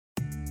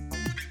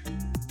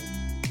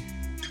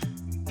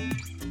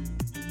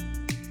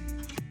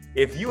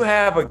if you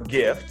have a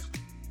gift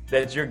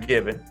that you're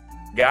given,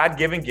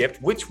 God-given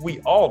gift, which we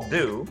all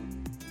do,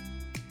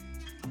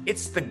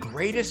 it's the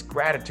greatest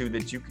gratitude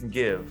that you can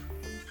give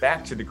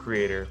back to the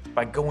Creator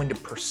by going to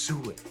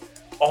pursue it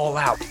all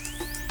out.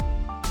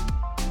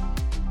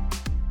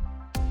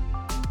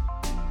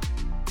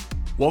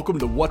 Welcome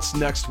to What's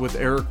Next with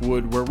Eric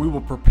Wood, where we will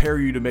prepare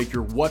you to make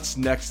your what's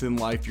next in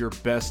life your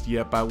best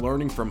yet by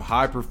learning from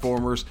high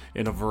performers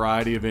in a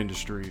variety of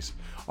industries.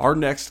 Our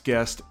next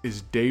guest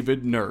is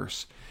David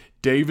Nurse.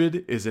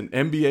 David is an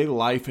MBA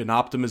life and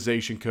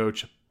optimization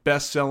coach,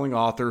 best-selling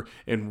author,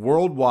 and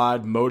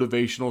worldwide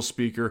motivational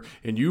speaker,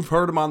 and you've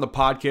heard him on the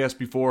podcast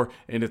before,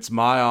 and it's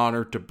my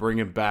honor to bring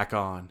him back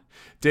on.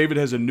 David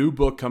has a new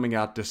book coming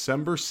out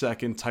December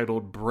 2nd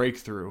titled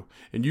Breakthrough,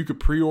 and you could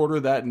pre-order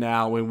that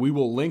now, and we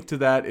will link to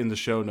that in the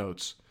show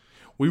notes.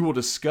 We will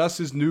discuss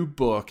his new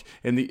book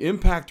and the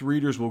impact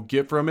readers will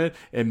get from it,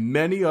 and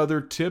many other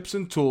tips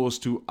and tools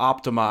to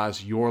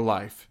optimize your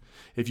life.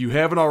 If you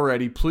haven't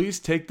already, please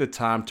take the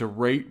time to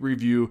rate,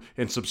 review,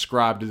 and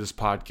subscribe to this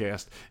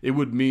podcast. It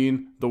would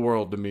mean the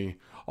world to me.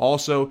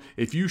 Also,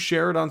 if you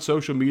share it on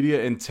social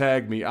media and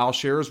tag me, I'll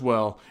share as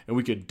well, and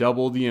we could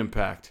double the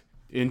impact.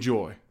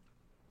 Enjoy.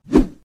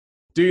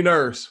 D.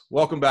 Nurse,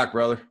 welcome back,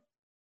 brother.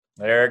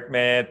 Eric,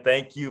 man,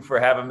 thank you for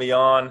having me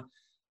on.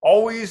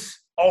 Always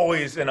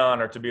an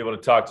honor to be able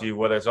to talk to you,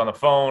 whether it's on the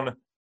phone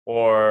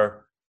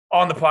or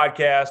on the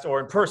podcast or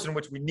in person,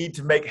 which we need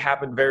to make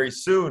happen very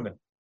soon.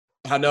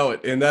 I know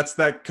it. And that's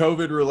that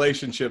COVID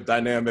relationship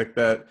dynamic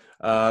that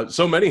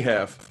so many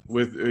have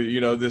with,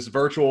 this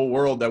virtual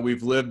world that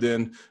we've lived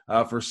in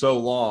for so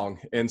long.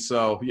 And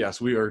so,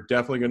 yes, we are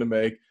definitely going to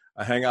make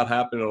a hangout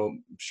happen.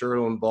 I'm sure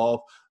it'll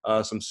involve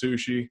some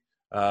sushi.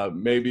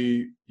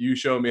 Maybe you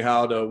show me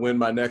how to win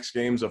my next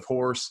games of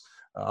horse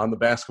on the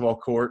basketball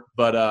court.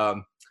 But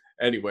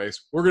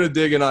anyways, we're going to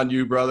dig in on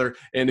you, brother.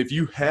 And if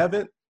you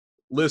haven't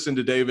listened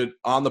to David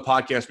on the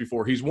podcast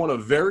before, he's one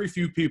of very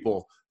few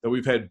people that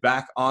we've had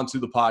back onto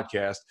the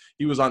podcast.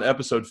 He was on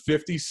episode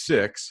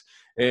 56,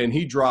 and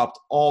he dropped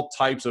all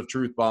types of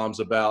truth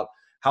bombs about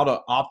how to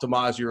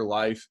optimize your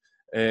life.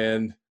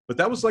 But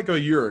that was like a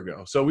year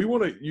ago. So we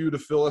want you to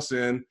fill us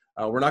in.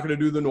 We're not going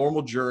to do the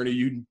normal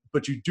journey,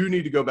 but you do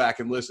need to go back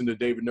and listen to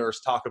David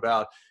Nurse talk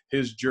about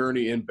his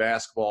journey in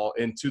basketball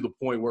and to the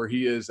point where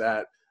he is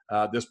at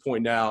this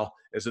point now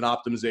as an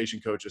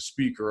optimization coach, a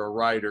speaker, a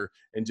writer,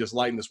 and just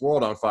lighting this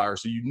world on fire.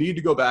 So you need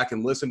to go back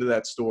and listen to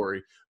that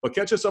story. But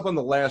catch us up on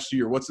the last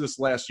year. What's this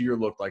last year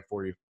look like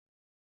for you?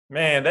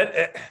 Man,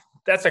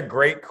 that's a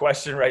great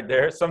question right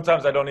there.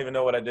 Sometimes I don't even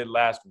know what I did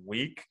last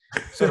week.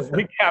 So to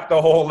recap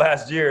the whole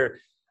last year,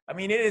 I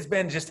mean, it has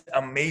been just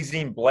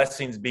amazing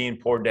blessings being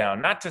poured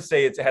down. Not to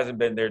say it hasn't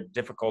been there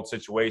difficult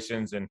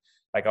situations and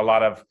like a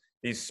lot of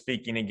these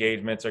speaking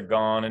engagements are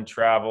gone and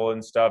travel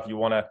and stuff. You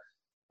want to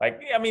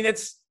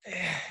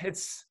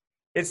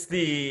it's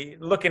the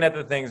looking at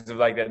the things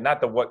like that,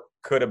 not the what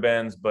could have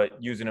been, but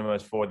using them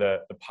as for the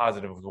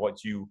positive of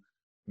what you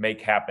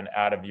make happen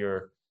out of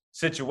your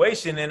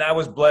situation. And I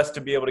was blessed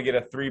to be able to get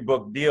a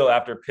 3-book deal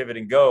after Pivot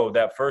and Go,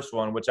 that first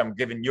one, which I'm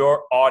giving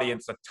your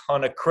audience a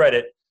ton of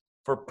credit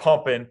for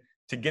pumping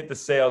to get the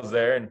sales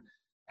there, and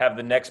have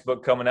the next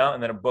book coming out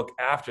and then a book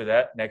after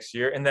that next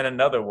year and then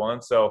another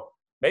one. So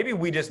maybe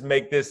we just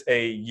make this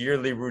a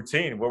yearly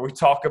routine where we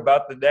talk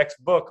about the next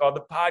book on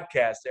the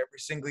podcast every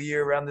single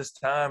year around this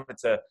time.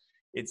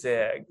 It's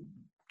a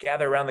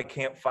gather around the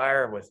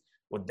campfire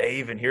with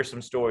Dave and hear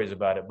some stories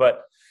about it.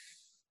 But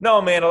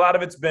no, man, a lot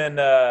of it's been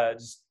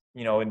just,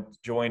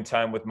 enjoying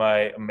time with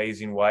my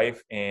amazing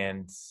wife,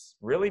 and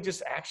really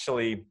just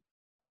actually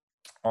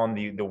on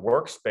the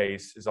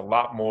workspace is a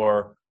lot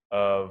more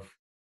of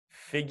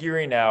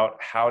figuring out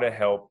how to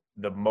help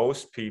the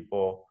most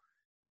people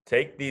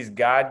take these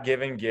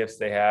God-given gifts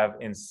they have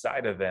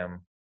inside of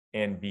them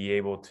and be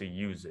able to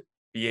use it,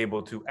 be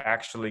able to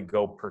actually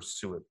go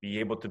pursue it, be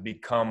able to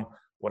become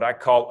what I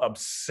call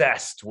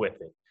obsessed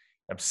with it.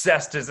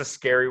 Obsessed is a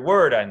scary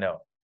word, I know.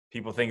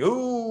 People think,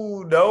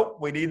 ooh, nope,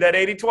 we need that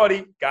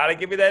 80-20. Got to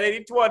give me that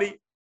 80-20.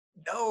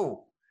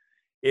 No.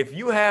 If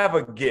you have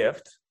a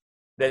gift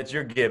that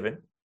you're given,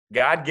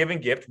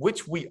 God-given gift,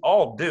 which we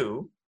all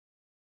do,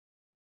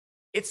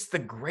 it's the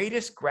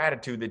greatest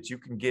gratitude that you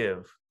can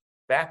give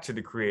back to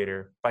the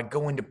Creator by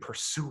going to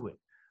pursue it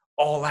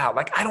all out.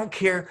 Like, I don't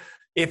care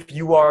if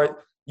you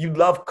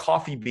love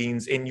coffee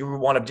beans and you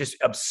want to just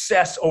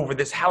obsess over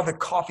this, how the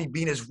coffee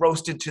bean is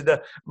roasted to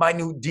the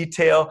minute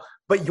detail,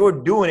 but you're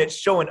doing it,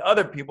 showing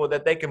other people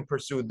that they can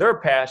pursue their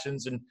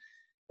passions. And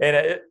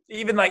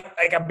even like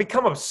I've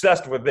become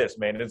obsessed with this,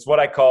 man. It's what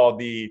I call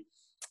the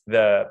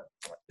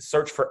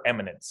search for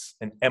eminence.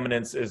 And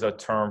eminence is a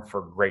term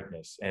for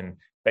greatness. And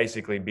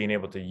basically being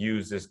able to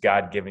use this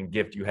God-given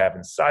gift you have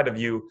inside of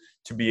you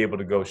to be able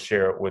to go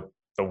share it with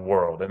the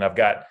world. And I've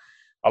got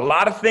a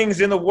lot of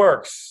things in the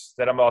works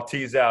that I'll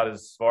tease out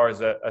as far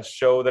as a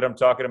show that I'm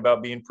talking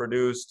about being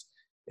produced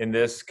in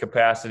this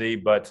capacity.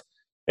 But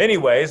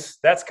anyways,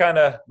 that's kind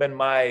of been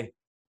my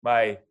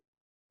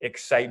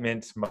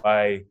excitement,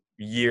 my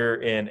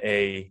year in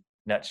a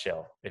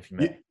nutshell, if you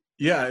may.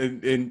 Yeah,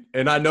 and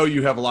I know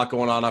you have a lot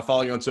going on. I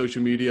follow you on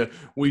social media.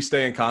 We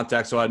stay in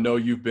contact, so I know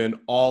you've been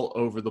all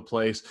over the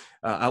place.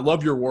 I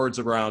love your words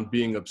around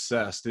being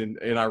obsessed. And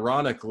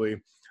ironically,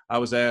 I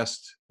was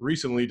asked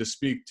recently to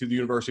speak to the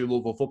University of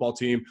Louisville football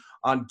team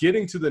on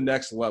getting to the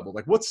next level.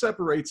 Like, what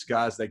separates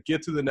guys that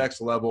get to the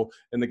next level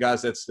and the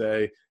guys that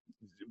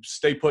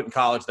stay put in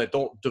college that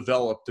don't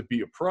develop to be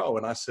a pro?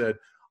 And I said,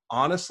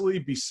 honestly,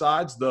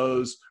 besides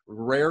those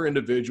rare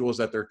individuals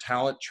that their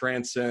talent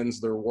transcends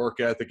their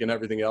work ethic and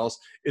everything else,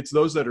 it's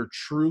those that are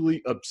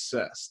truly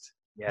obsessed.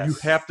 You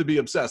Yes. have to be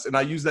obsessed. And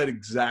I use that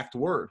exact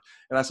word.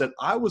 And I said,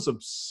 I was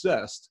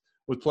obsessed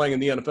with playing in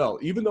the NFL.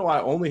 Even though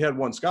I only had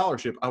one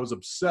scholarship, I was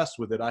obsessed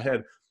with it. I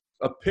had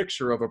a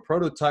picture of a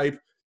prototype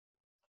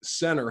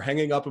center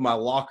hanging up in my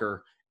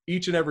locker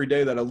each and every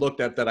day that I looked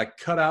at, that I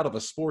cut out of a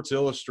Sports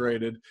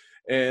Illustrated.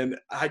 And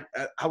I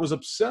was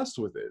obsessed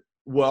with it.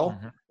 Well,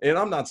 and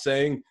I'm not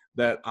saying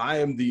that I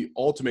am the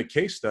ultimate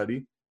case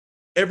study.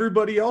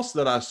 Everybody else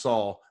that I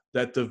saw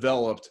that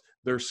developed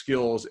their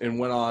skills and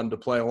went on to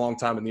play a long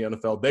time in the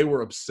NFL, they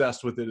were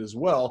obsessed with it as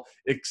well,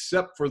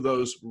 except for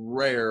those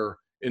rare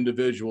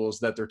individuals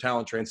that their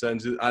talent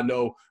transcends. I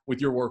know with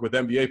your work with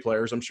NBA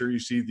players, I'm sure you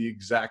see the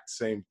exact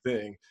same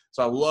thing.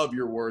 So I love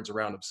your words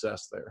around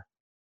obsessed there.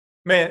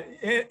 Man,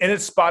 and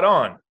it's spot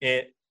on.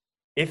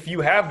 If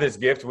you have this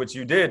gift, which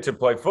you did, to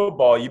play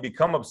football, you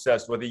become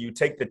obsessed with it. You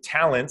take the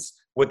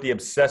talents with the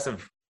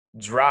obsessive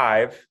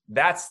drive.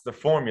 That's the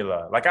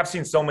formula. Like, I've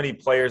seen so many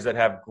players that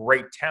have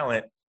great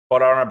talent,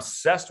 but are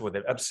obsessed with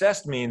it.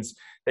 Obsessed means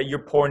that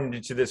you're pouring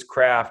into this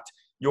craft.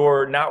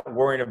 You're not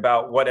worrying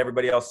about what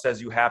everybody else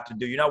says you have to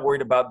do. You're not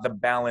worried about the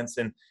balance.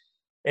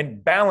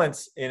 And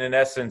balance, in an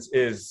essence,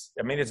 is,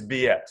 I mean, it's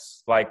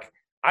BS. Like,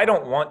 I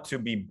don't want to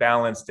be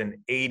balanced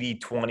in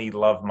 80-20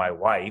 love my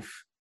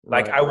wife.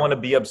 Like, Right. I want to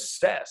be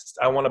obsessed.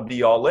 I want to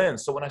be all in.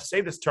 So when I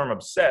say this term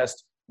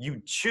obsessed,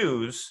 you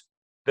choose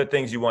the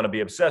things you want to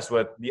be obsessed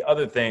with. The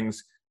other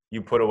things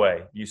you put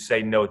away, you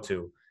say no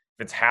to.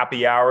 If it's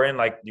happy houring,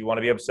 like, do you want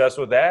to be obsessed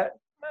with that?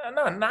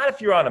 No, not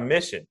if you're on a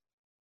mission.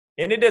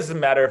 And it doesn't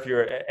matter if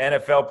you're an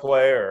NFL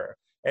player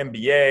or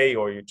NBA,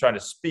 or you're trying to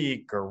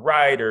speak or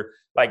write, or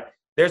like,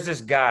 there's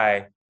this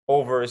guy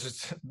over, it's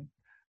just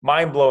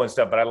mind blowing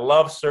stuff, but I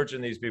love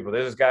searching these people.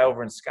 There's this guy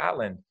over in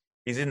Scotland.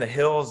 He's in the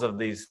hills of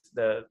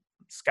the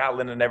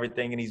Scotland and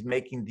everything, and he's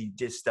making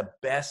just the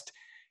best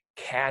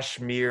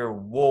cashmere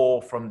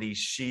wool from these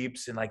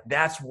sheeps, and like,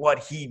 that's what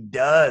he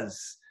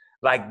does.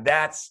 Like,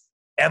 that's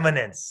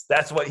eminence.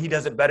 That's what he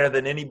does it better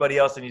than anybody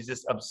else, and he's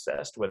just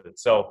obsessed with it.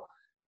 So,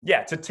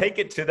 yeah, to take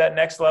it to that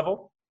next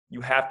level, you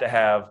have to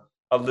have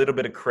a little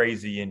bit of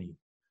crazy in you,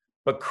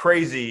 but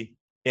crazy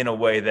in a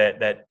way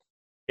that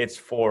it's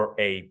for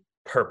a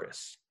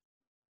purpose.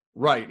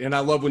 Right. And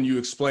I love when you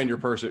explain your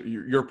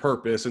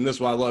purpose. And this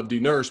is why I love D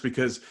Nurse,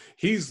 because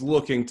he's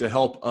looking to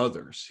help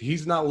others.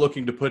 He's not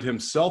looking to put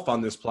himself on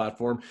this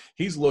platform.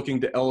 He's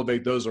looking to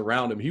elevate those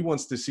around him. He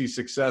wants to see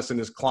success in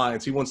his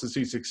clients. He wants to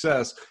see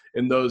success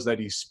in those that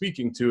he's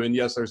speaking to. And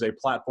yes, there's a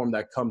platform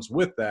that comes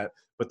with that,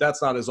 but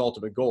that's not his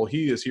ultimate goal.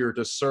 He is here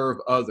to serve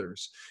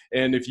others.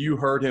 And if you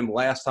heard him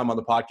last time on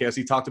the podcast,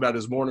 he talked about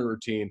his morning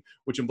routine,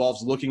 which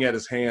involves looking at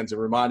his hands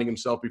and reminding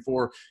himself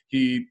before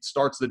he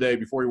starts the day,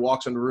 before he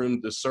walks in the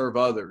room, to serve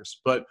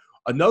others. But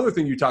another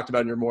thing you talked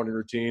about in your morning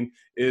routine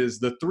is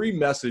the 3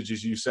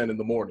 messages you send in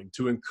the morning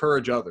to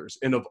encourage others.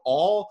 And of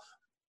all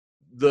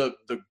the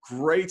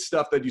great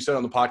stuff that you said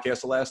on the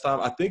podcast the last time,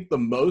 I think the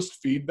most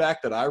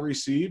feedback that I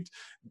received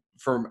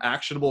from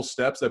actionable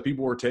steps that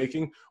people were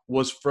taking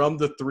was from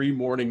the 3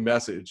 morning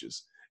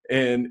messages.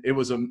 And it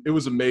was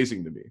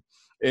amazing to me.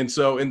 And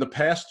so in the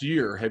past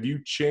year, have you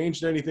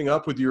changed anything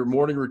up with your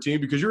morning routine?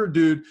 Because you're a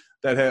dude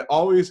that had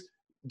always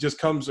just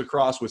comes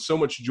across with so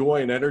much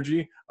joy and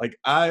energy. Like,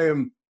 I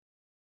am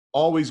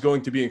always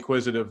going to be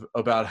inquisitive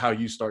about how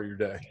you start your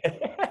day.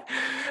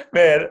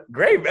 Man,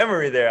 great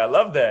memory there. I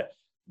love that.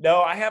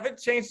 No, I haven't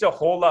changed a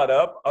whole lot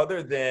up,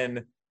 other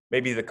than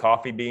maybe the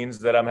coffee beans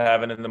that I'm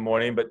having in the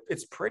morning, but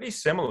it's pretty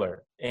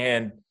similar.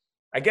 And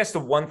I guess the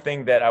one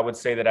thing that I would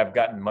say that I've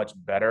gotten much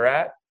better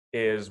at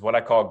is what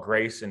I call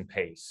grace and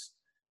pace.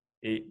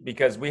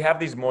 Because we have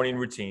these morning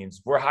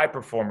routines. We're high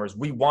performers.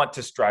 We want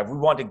to strive. We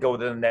want to go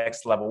to the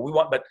next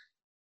level. But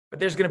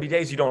there's going to be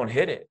days you don't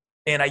hit it.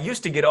 And I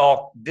used to get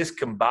all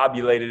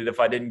discombobulated if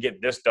I didn't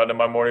get this done in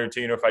my morning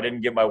routine, or if I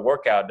didn't get my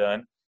workout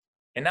done.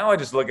 And now I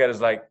just look at it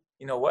as like,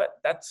 you know what?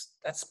 That's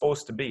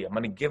supposed to be. I'm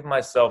going to give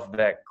myself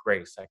that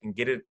grace. I can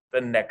get it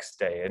the next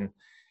day.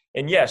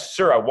 And yes,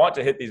 sure, I want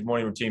to hit these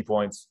morning routine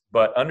points,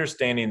 but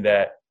understanding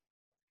that,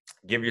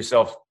 give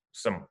yourself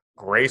some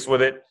grace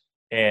with it,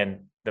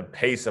 and the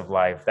pace of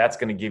life, that's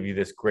going to give you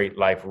this great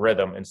life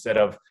rhythm, instead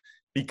of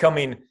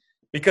becoming,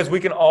 because we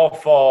can all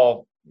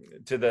fall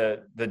to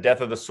the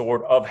death of the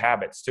sword of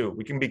habits too.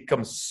 We can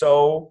become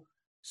so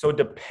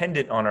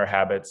dependent on our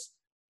habits.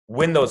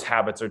 When those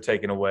habits are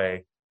taken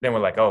away, then we're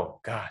like,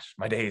 oh gosh,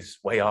 my day's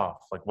way off.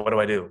 Like, what do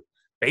I do?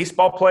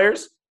 Baseball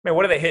players, man,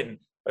 what are they hitting?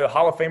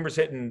 Hall of Famers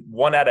hitting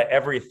 1 out of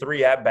every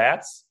 3 at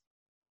bats.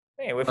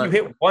 Man, if you Right.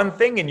 hit one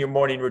thing in your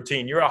morning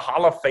routine, you're a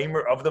Hall of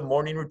Famer of the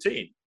morning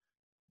routine.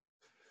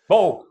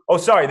 Oh,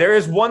 sorry. There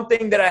is one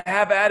thing that I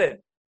have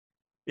added.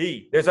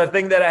 There's a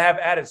thing that I have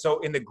added. So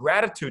in the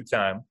gratitude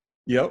time,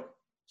 Yep.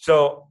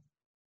 so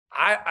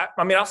I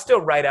mean, I'll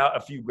still write out a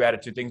few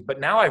gratitude things, but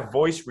now I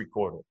voice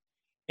record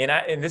it.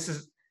 And this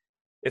is,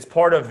 it's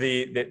part of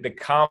the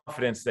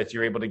confidence that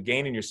you're able to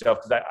gain in yourself,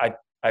 because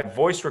I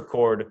voice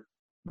record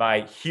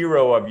my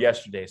hero of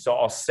yesterday. So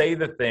I'll say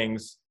the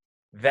things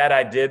that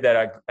I did,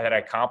 that I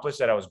accomplished,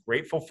 that I was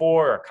grateful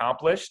for or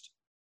accomplished.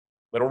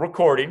 Little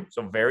recording,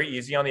 so very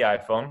easy on the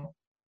iPhone.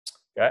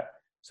 Okay.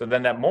 So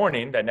then that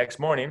next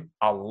morning,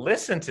 I'll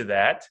listen to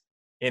that,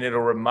 and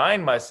it'll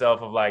remind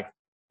myself of like,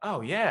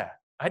 oh yeah,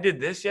 I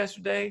did this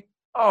yesterday.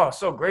 Oh,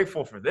 so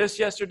grateful for this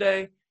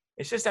yesterday.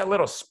 It's just that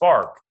little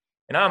spark.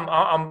 And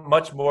I'm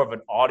much more of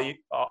an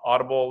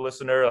audible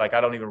listener. Like,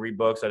 I don't even read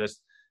books.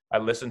 I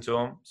listen to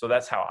them. So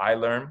that's how I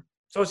learn.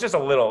 So it's just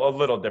a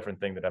little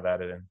different thing that I've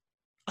added in.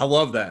 I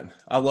love that.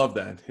 I love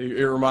that.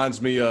 It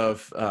reminds me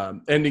of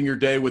ending your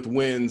day with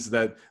wins.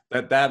 That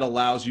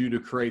allows you to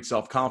create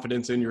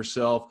self-confidence in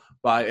yourself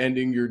by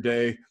ending your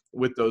day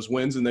with those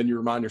wins, and then you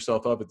remind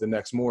yourself of it the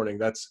next morning.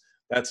 That's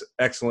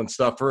excellent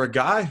stuff for a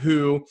guy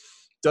who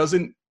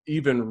doesn't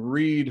even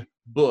read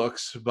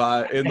books in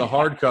the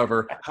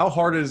hardcover. How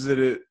hard is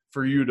it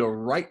for you to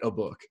write a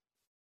book?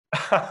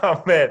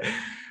 Oh man.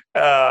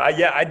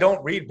 Yeah, I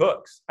don't read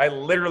books. I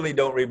literally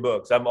don't read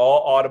books. I'm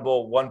all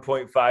Audible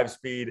 1.5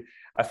 speed.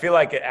 I feel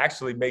like it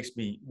actually makes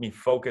me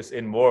focus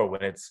in more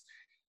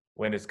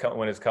when it's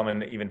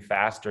coming even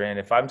faster. And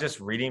if I'm just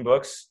reading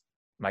books,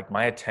 like,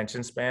 my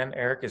attention span,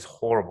 Eric, is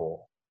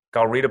horrible.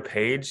 Like, I'll read a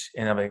page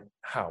and I'm like,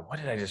 oh, what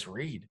did I just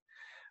read?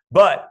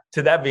 But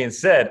to that being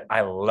said,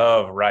 I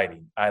love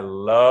writing. I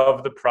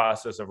love the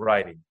process of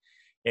writing.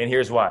 And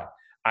here's why.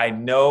 I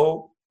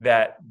know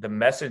that the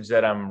message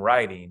that I'm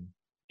writing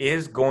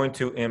is going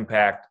to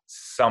impact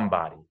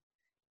somebody.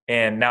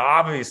 And now,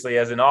 obviously,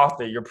 as an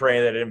author, you're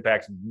praying that it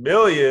impacts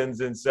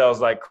millions and sells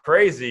like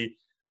crazy.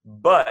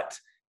 But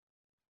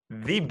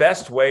the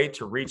best way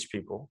to reach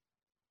people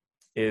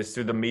is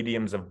through the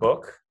mediums of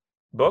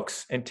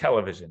books and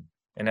television.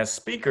 And as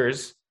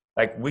speakers,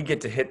 like, we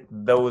get to hit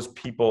those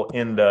people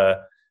in the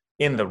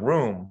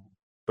room,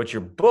 but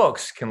your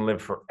books can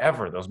live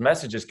forever. Those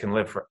messages can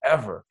live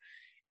forever.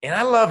 And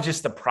I love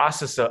just the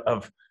process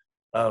of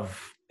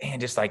man,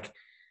 just like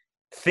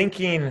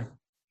thinking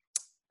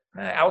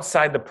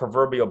outside the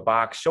proverbial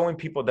box, showing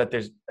people that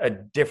there's a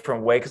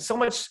different way. Because so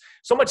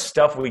much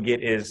stuff we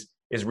get is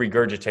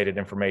regurgitated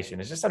information.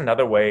 It's just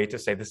another way to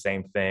say the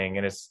same thing.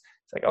 And it's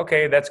like,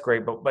 okay, that's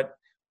great, but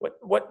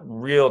what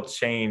real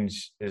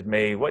change is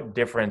made? What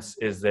difference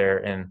is there?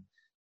 And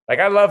like,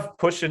 I love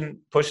pushing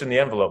the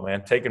envelope,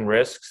 man, taking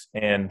risks,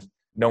 and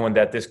knowing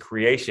that this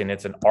creation,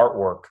 it's an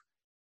artwork.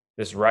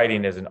 This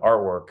writing is an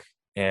artwork.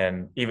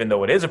 And even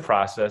though it is a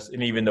process,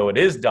 and even though it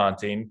is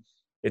daunting,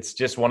 it's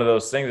just one of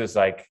those things. It's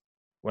like,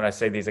 when I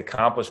say these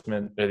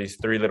accomplishments, or these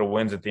 3 little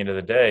wins at the end of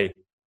the day,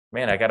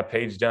 man, I got a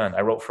page done.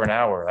 I wrote for an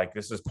hour. Like,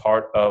 this is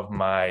part of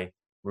my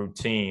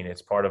routine.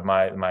 It's part of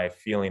my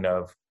feeling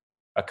of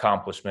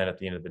accomplishment at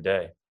the end of the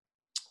day.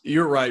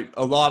 You're right.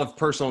 A lot of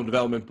personal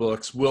development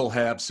books will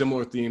have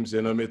similar themes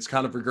in them. It's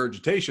kind of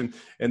regurgitation.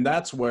 And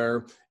that's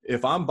where,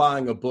 if I'm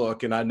buying a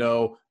book, and I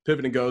know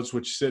Pivot and Go,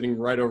 which is sitting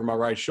right over my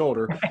right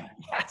shoulder,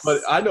 Yes.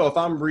 but I know if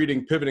I'm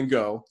reading Pivot and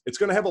Go, it's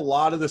going to have a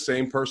lot of the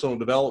same personal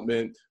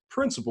development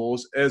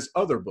principles as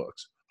other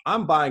books.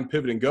 I'm buying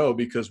Pivot and Go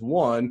because,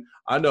 one,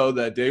 I know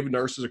that David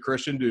Nurse is a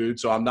Christian dude,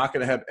 so I'm not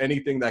going to have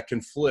anything that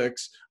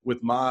conflicts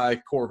with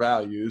my core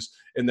values.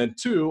 And then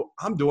 2,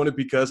 I'm doing it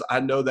because I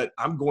know that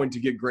I'm going to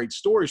get great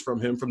stories from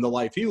him, from the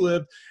life he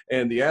lived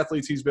and the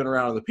athletes he's been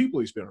around and the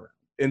people he's been around.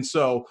 And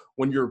so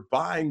when you're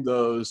buying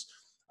those,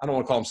 I don't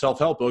want to call them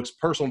self-help books,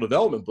 personal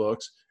development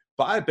books,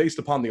 buy it based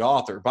upon the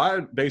author, buy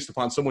it based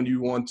upon someone you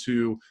want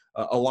to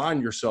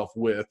align yourself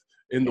with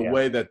in the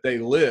way that they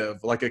live,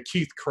 like a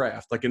Keith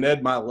Craft, like an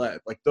Ed Milet.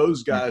 Like,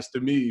 those guys to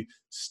me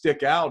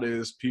stick out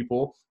as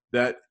people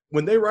that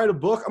when they write a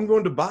book, I'm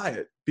going to buy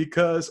it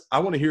because I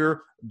want to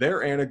hear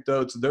their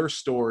anecdotes, their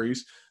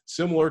stories,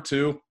 similar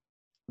to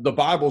the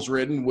Bible's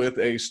written with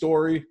a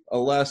story, a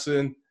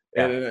lesson,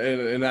 and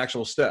an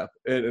actual step,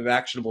 and an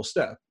actionable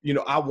step. You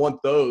know, I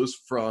want those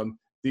from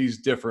these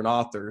different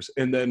authors.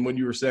 And then when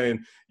you were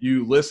saying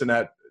you listen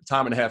at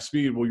time and a half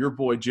speed, well, your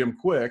boy Jim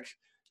Quick,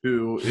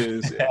 who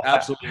is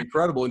absolutely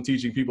incredible in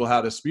teaching people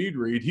how to speed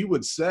read, he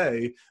would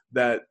say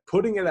that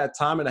putting it at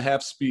time and a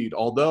half speed,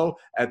 although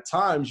at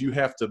times you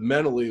have to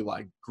mentally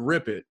like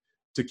grip it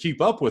to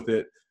keep up with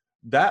it,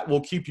 that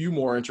will keep you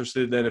more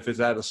interested than if it's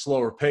at a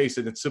slower pace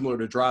and it's similar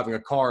to driving a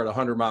car at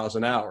 100 miles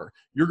an hour.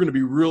 You're going to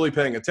be really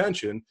paying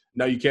attention.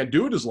 Now, you can't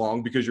do it as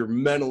long because you're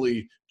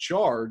mentally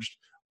charged,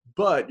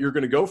 but you're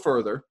going to go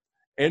further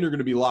and you're going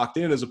to be locked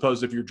in, as opposed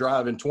to if you're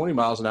driving 20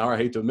 miles an hour. I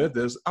hate to admit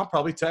this, I'm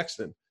probably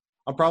texting.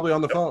 I'm probably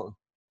on the phone.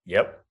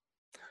 Yep.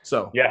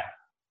 So, yeah,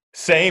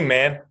 same,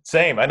 man.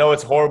 Same. I know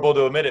it's horrible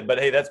to admit it, but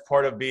hey, that's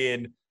part of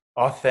being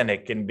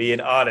authentic and being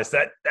honest.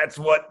 That's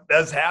what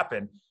does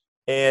happen.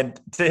 And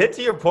to hit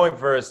to your point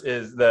first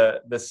is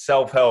the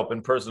self-help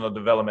and personal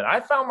development. I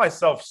found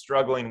myself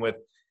struggling with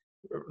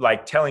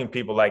like telling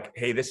people like,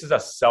 hey, this is a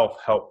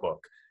self-help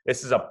book.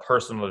 This is a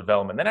personal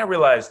development. Then I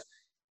realized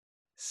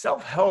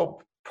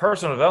self-help,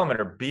 personal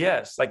development are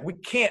BS. Like we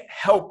can't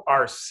help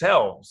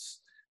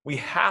ourselves. We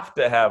have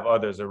to have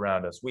others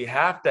around us. We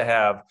have to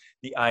have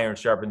the iron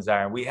sharpens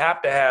iron. We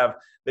have to have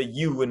the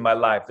you in my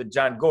life, the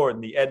John Gordon,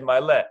 the Ed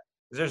Milet.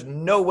 There's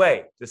no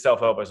way to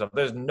self-help ourselves.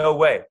 There's no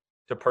way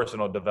to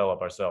personal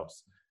develop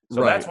ourselves.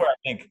 So Right. that's where I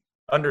think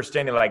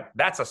understanding like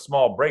that's a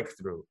small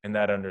breakthrough in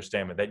that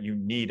understanding that you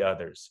need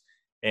others.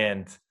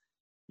 And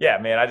yeah,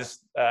 man, I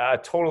just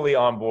totally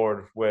on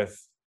board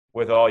with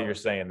all you're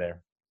saying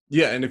there.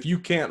 Yeah, and if you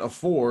can't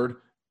afford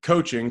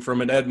coaching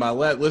from an Ed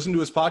Milet, listen to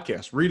his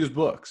podcast, read his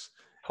books.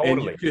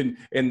 And you Totally. can,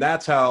 and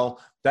that's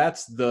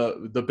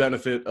the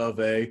benefit of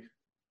a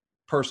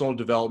personal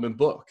development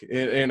book.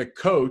 And a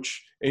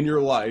coach in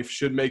your life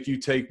should make you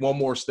take one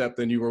more step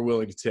than you were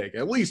willing to take,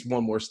 at least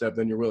one more step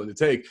than you're willing to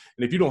take.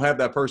 And if you don't have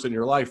that person in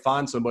your life,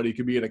 find somebody. It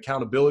could be an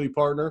accountability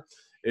partner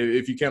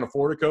if you can't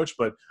afford a coach.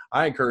 But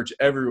I encourage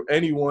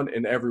anyone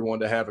and everyone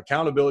to have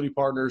accountability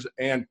partners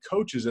and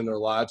coaches in their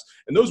lives.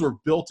 And those were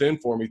built in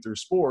for me through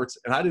sports.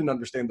 And I didn't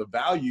understand the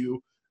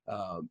value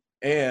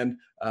and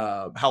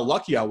how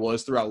lucky I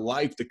was throughout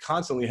life to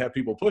constantly have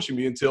people pushing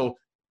me until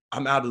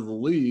I'm out of the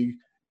league.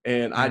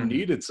 And I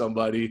needed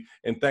somebody,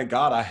 and thank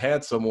God I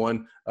had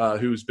someone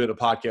who's been a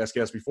podcast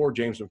guest before,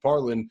 James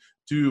McFarland,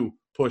 to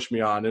push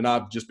me on. And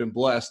I've just been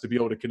blessed to be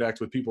able to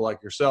connect with people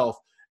like yourself.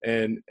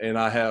 And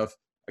I have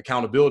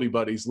accountability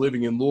buddies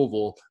living in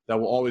Louisville that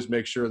will always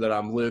make sure that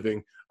I'm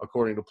living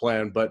according to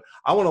plan. But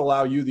I want to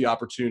allow you the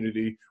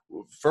opportunity.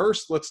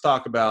 First, let's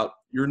talk about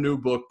your new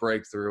book,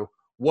 Breakthrough.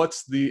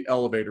 What's the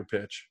elevator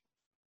pitch?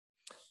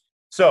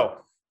 So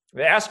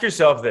ask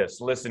yourself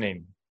this,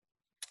 listening.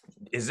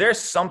 Is there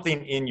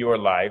something in your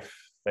life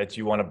that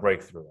you want to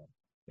break through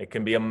in? It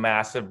can be a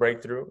massive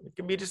breakthrough. It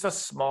can be just a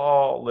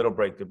small little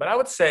breakthrough. But I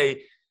would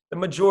say the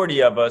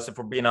majority of us, if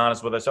we're being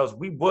honest with ourselves,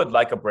 we would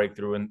like a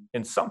breakthrough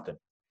in something.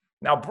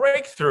 Now,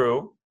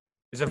 breakthrough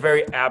is a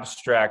very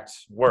abstract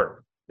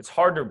word. It's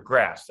hard to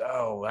grasp.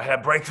 Oh, I had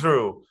a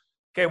breakthrough.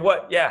 Okay,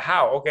 what? Yeah,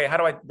 how? Okay, how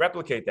do I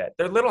replicate that?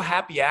 They're little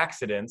happy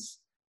accidents,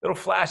 little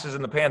flashes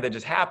in the pan that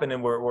just happen,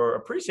 and we're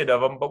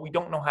appreciative of them, but we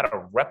don't know how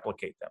to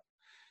replicate them.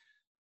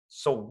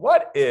 So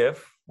what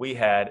if we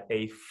had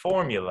a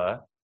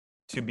formula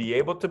to be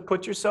able to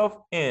put yourself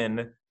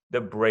in the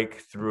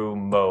breakthrough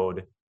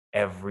mode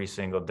every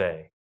single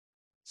day?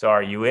 So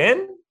are you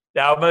in?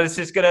 Now I'm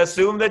just going to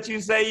assume that you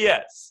say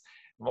yes.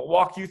 I'm going to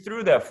walk you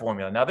through that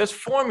formula. Now this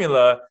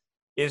formula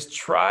is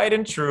tried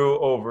and true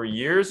over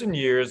years and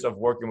years of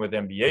working with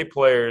NBA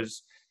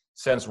players,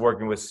 since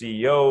working with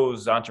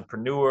CEOs,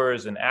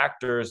 entrepreneurs, and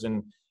actors.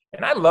 And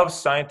I love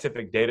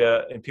scientific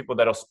data and people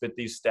that'll spit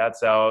these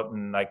stats out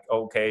and like,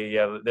 okay,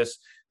 yeah,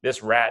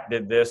 this rat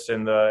did this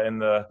in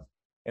the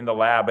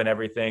lab and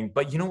everything.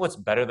 But you know what's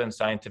better than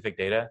scientific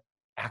data?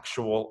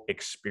 Actual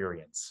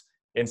experience.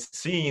 And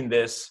seeing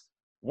this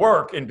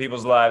work in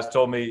people's lives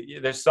told me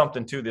there's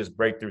something to this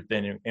breakthrough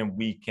thing, and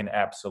we can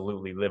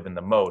absolutely live in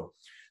the mode.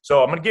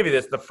 So I'm going to give you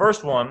this. The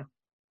first one,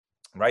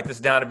 write this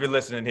down if you're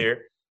listening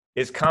here,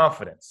 is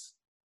confidence.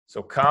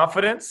 So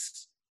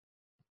confidence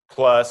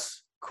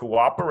plus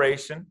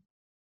cooperation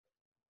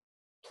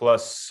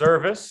plus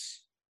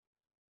service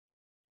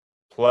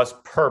plus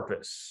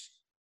purpose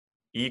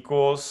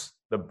equals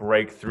the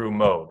breakthrough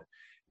mode.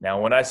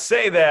 Now, when I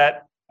say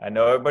that, I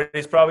know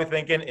everybody's probably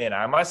thinking, and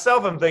I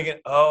myself am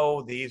thinking,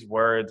 oh, these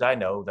words, I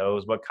know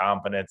those, what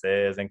confidence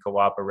is and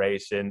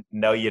cooperation.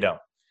 No, you don't.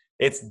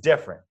 It's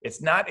different.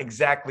 It's not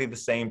exactly the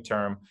same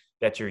term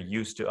that you're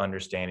used to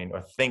understanding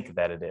or think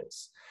that it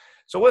is.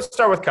 So let's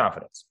start with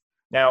confidence.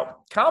 Now,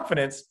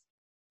 confidence,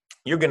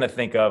 you're going to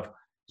think of,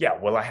 yeah,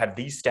 well, I have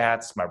these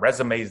stats. My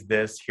resume is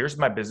this. Here's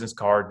my business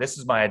card. This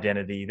is my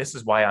identity. This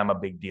is why I'm a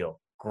big deal.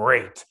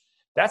 Great.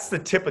 That's the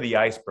tip of the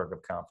iceberg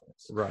of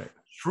confidence. Right.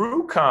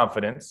 True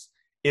confidence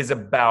is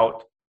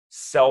about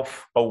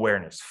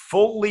self-awareness,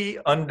 fully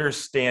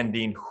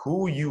understanding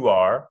who you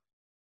are,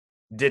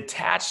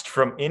 detached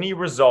from any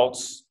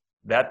results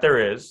that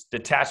there is,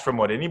 detached from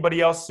what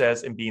anybody else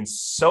says, and being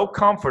so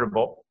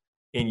comfortable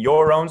in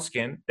your own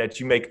skin that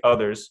you make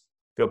others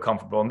feel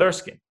comfortable in their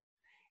skin.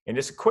 And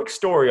just a quick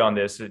story on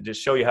this, to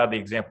just show you how the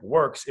example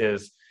works,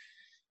 is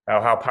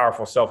how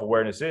powerful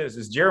self-awareness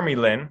is Jeremy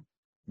Lin,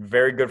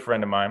 very good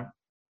friend of mine,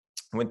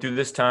 went through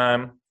this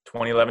time,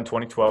 2011,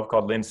 2012,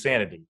 called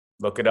Linsanity.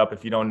 Look it up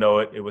if you don't know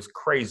it. It was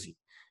crazy.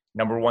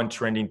 #1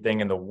 trending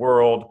thing in the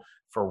world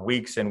for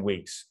weeks and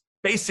weeks.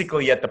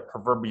 Basically at the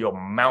proverbial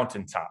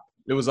mountaintop.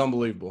 It was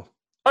unbelievable.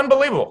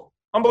 Unbelievable.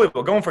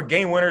 Unbelievable. Going for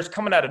game winners,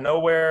 coming out of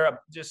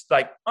nowhere, just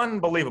like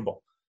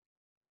unbelievable.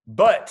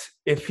 But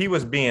if he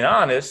was being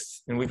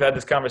honest, and we've had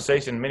this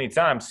conversation many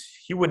times,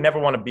 he would never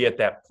want to be at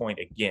that point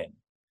again.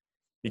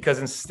 Because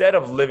instead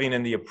of living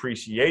in the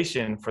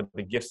appreciation for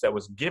the gifts that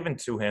was given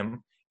to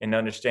him and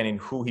understanding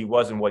who he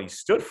was and what he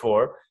stood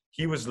for,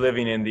 he was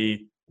living in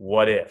the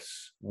what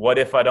ifs. What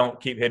if I don't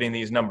keep hitting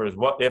these numbers?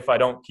 What if I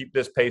don't keep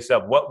this pace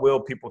up? What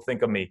will people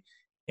think of me?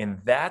 And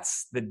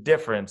that's the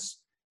difference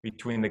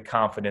between the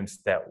confidence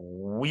that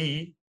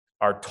we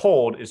are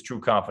told is true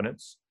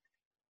confidence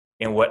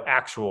and what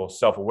actual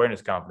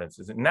self-awareness confidence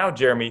is. And now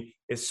Jeremy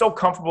is so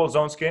comfortable in his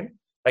own skin.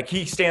 Like,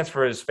 he stands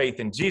for his faith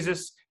in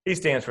Jesus. He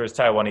stands for his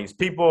Taiwanese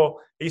people.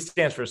 He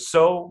stands for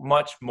so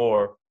much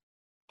more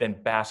than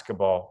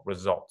basketball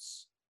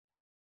results.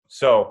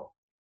 So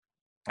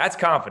that's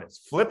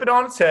confidence. Flip it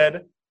on its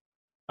head.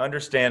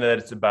 Understand that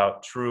it's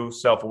about true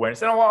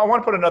self-awareness. And I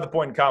want to put another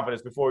point in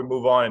confidence before we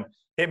move on, and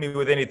hit me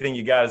with anything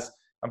you guys.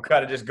 I'm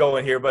kind of just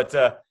going here, but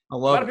a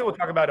lot of people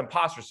talk about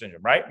imposter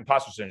syndrome, right?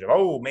 Imposter syndrome.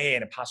 Oh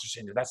man, imposter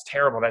syndrome. That's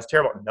terrible. That's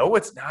terrible. No,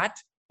 it's not.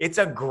 It's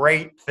a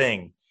great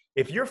thing.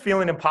 If you're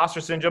feeling imposter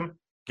syndrome,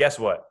 guess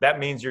what? That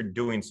means you're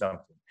doing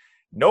something.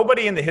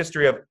 Nobody in the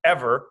history of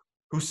ever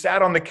who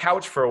sat on the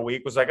couch for a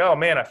week was like, oh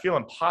man, I feel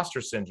imposter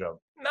syndrome.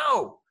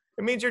 No,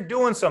 it means you're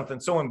doing something.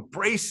 So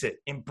embrace it.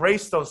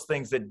 Embrace those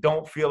things that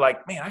don't feel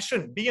like, man, I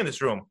shouldn't be in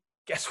this room.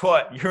 Guess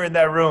what? You're in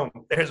that room.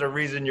 There's a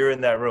reason you're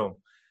in that room.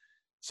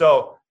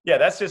 So yeah,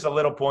 that's just a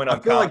little point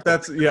on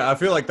confidence. I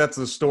feel like that's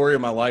the story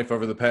of my life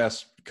over the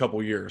past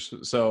couple years.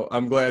 So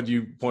I'm glad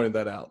you pointed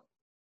that out.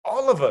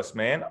 All of us,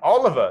 man,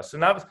 all of us.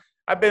 And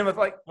I've been with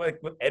like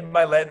with Ed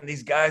Milet and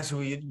these guys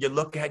who you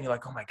look at and you're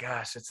like, oh my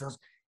gosh, it's those.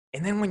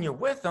 And then when you're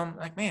with them,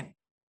 like, man,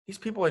 these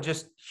people are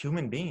just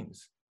human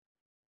beings.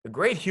 They're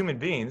great human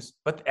beings,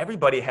 but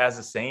everybody has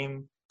the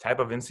same type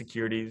of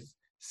insecurities,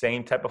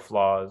 same type of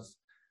flaws.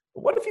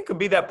 But what if you could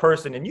be that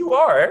person, and you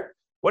are,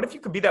 what if you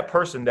could be that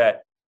person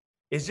that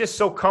is just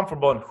so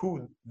comfortable in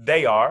who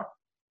they are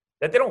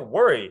that they don't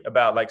worry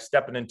about like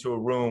stepping into a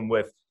room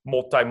with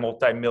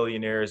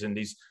multi-millionaires and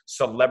these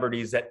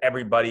celebrities that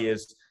everybody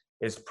is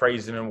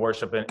praising and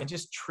worshiping, and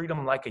just treat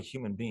them like a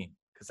human being,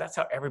 because that's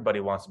how everybody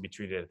wants to be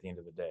treated at the end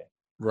of the day.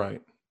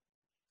 Right.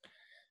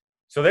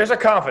 So there's a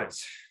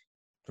confidence.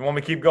 You want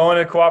me to keep going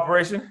in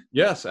cooperation?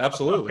 Yes,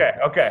 absolutely.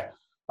 Okay.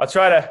 I'll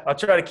try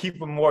to keep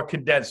them more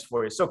condensed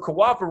for you. So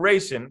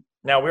cooperation.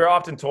 Now, we're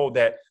often told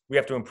that we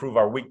have to improve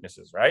our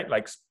weaknesses, right?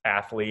 Like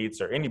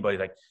athletes or anybody,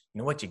 like, you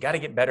know what, you got to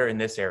get better in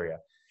this area.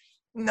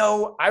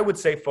 No, I would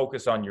say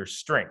focus on your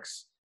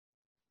strengths.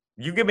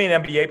 You give me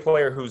an NBA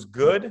player who's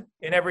good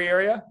in every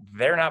area,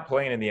 they're not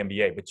playing in the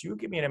NBA. But you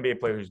give me an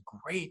NBA player who's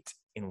great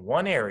in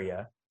one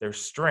area, their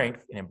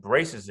strength, and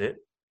embraces it,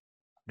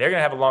 they're going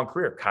to have a long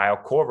career. Kyle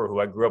Korver, who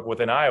I grew up with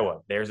in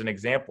Iowa, there's an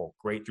example.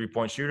 Great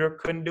three-point shooter,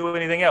 couldn't do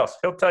anything else.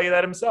 He'll tell you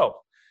that himself.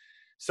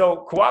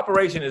 So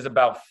cooperation is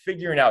about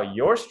figuring out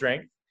your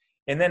strength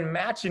and then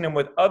matching them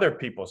with other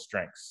people's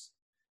strengths.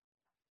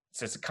 It's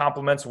just a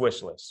compliments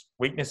wish list.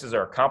 Weaknesses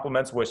are a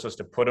compliments wish list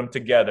to put them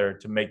together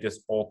to make this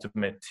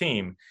ultimate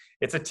team.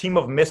 It's a team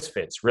of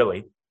misfits,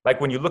 really.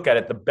 Like when you look at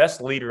it, the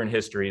best leader in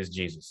history is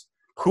Jesus.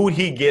 Who'd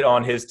he get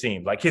on his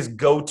team? Like his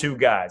go-to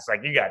guys.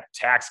 Like you got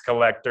tax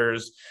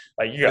collectors,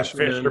 like you got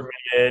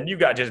fishermen, you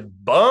got just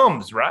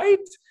bums, right?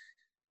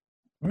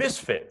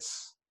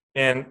 Misfits.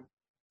 And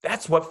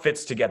that's what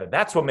fits together.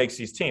 That's what makes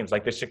these teams.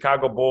 Like the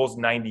Chicago Bulls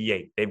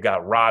 98. They've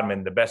got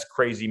Rodman, the best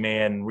crazy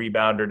man,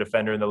 rebounder,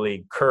 defender in the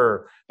league.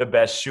 Kerr, the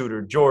best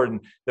shooter. Jordan,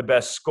 the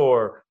best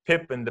scorer.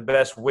 Pippen, the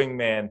best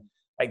wingman.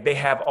 Like they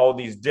have all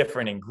these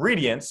different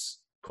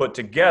ingredients put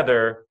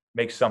together,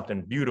 make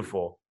something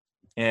beautiful.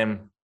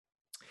 And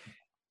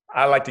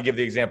I like to give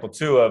the example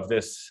too of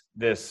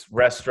this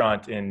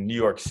restaurant in New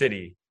York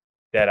City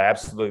that I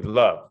absolutely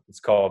love. It's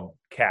called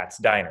Katz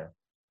Diner.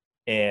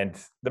 And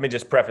let me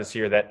just preface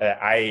here that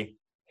I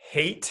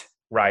hate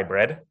rye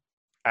bread,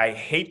 I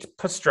hate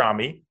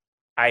pastrami,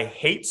 I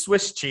hate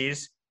Swiss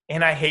cheese,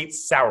 and I hate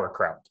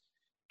sauerkraut.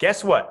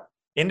 Guess what?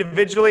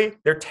 Individually,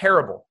 they're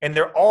terrible, and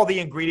they're all the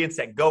ingredients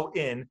that go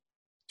in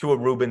to a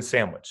Reuben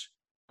sandwich.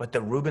 But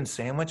the Reuben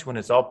sandwich, when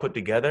it's all put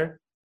together,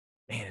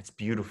 man, it's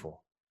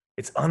beautiful.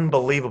 It's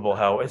unbelievable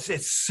how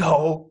it's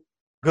so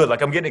good.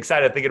 Like I'm getting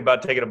excited thinking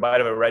about taking a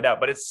bite of it right now,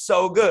 but it's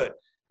so good.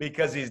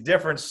 Because these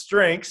different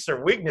strengths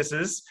or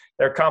weaknesses,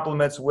 they're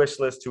complements wish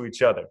list to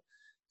each other.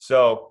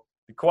 So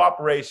the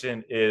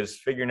cooperation is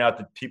figuring out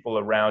the people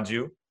around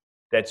you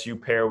that you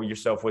pair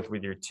yourself with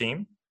your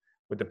team,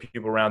 with the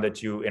people around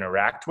that you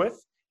interact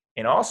with.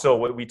 And also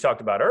what we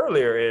talked about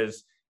earlier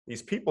is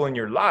these people in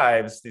your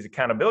lives, these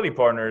accountability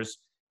partners,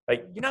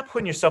 like you're not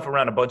putting yourself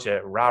around a bunch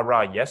of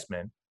rah-rah yes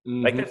men.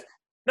 Mm-hmm. Like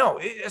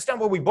that's not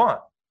what we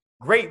want.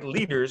 Great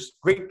leaders,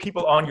 great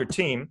people on your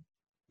team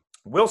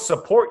will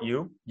support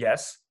you,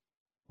 yes,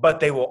 but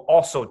they will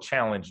also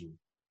challenge you.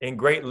 And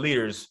great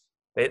leaders,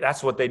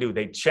 that's what they do.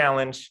 They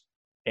challenge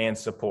and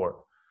support.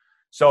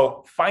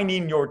 So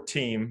finding your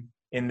team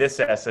in this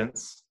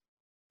essence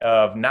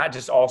of not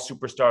just all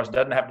superstars,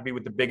 doesn't have to be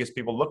with the biggest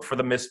people. Look for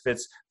the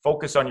misfits.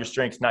 Focus on your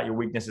strengths, not your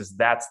weaknesses.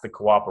 That's the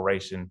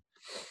cooperation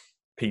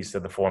piece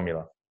of the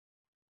formula.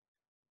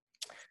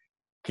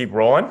 Keep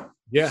rolling.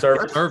 Yeah,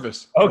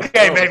 service.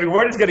 Okay, baby.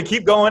 We're just going to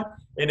keep going.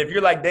 And if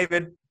you're like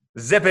David,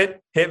 zip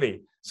it, hit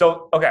me.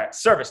 So, okay,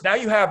 service. Now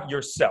you have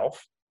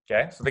yourself,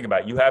 okay? So think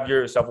about it. You have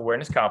your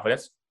self-awareness,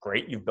 confidence.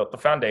 Great. You've built the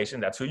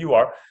foundation. That's who you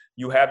are.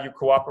 you have your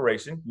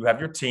cooperation, you have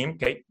your team.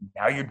 Okay,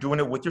 now you're doing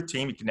it with your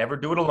team. You can never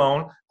do it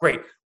alone.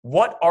 Great.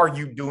 What are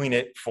you doing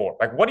it for?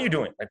 Like, what are you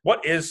doing? Like,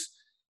 what is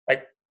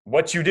like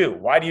what you do?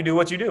 Why do you do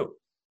what you do?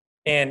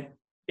 And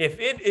if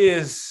it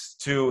is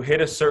to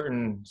hit a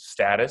certain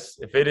status,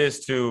 if it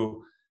is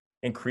to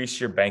increase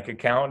your bank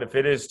account, if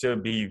it is to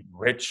be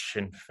rich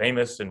and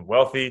famous and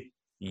wealthy,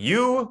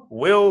 you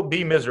will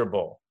be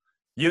miserable.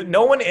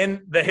 No one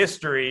in the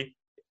history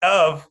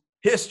of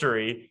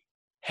history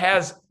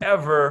has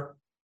ever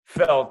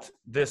felt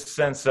this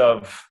sense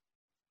of,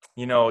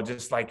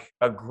 just like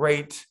a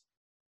great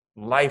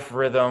life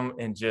rhythm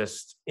and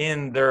just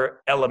in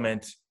their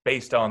element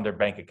based on their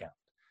bank account.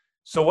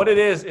 So what it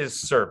is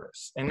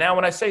service. And now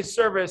when I say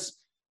service,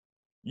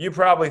 you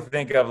probably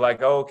think of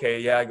like, oh, okay,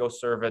 yeah, I go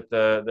serve at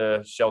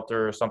the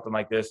shelter or something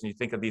like this. And you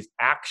think of these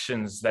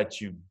actions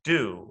that you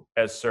do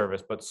as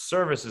service, but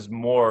service is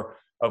more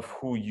of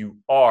who you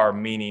are,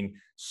 meaning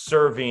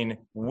serving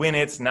when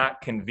it's not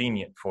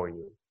convenient for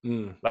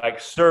you. Like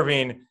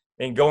serving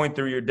and going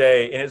through your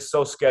day and it's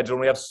so scheduled.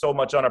 We have so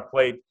much on our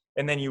plate.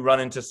 And then you run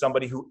into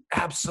somebody who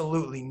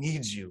absolutely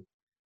needs you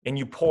and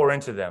you pour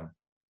into them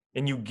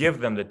and you give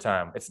them the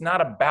time. It's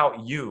not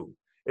about you.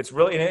 It's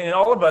really, and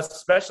all of us,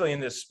 especially in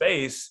this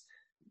space,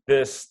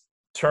 this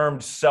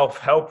termed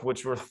self-help,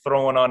 which we're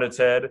throwing on its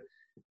head,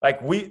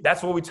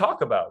 that's what we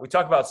talk about. We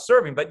talk about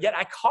serving, but yet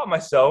I caught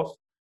myself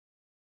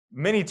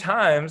many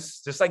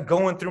times just like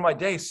going through my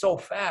day so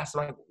fast.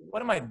 I'm like,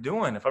 what am I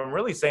doing? If I'm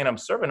really saying I'm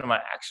serving, am I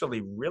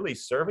actually really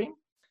serving?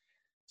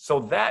 So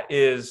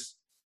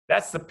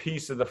that's the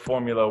piece of the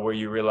formula where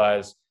you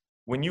realize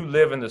when you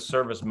live in the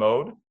service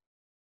mode,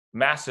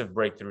 massive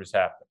breakthroughs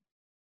happen.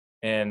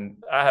 And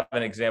I have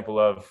an example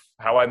of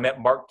how I met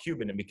Mark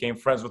Cuban and became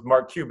friends with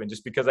Mark Cuban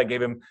just because I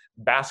gave him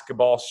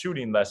basketball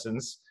shooting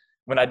lessons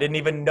when I didn't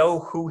even know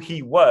who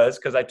he was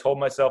because I told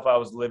myself I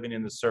was living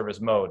in the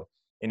service mode.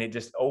 And it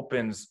just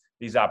opens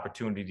these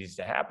opportunities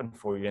to happen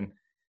for you. And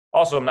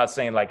also, I'm not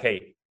saying like,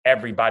 hey,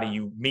 everybody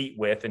you meet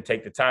with and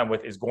take the time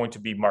with is going to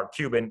be Mark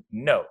Cuban.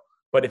 No.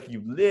 But if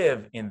you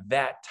live in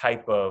that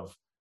type of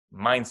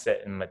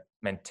mindset and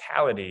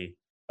mentality,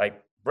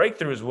 like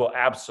breakthroughs will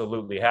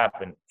absolutely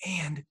happen.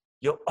 And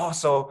you'll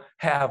also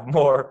have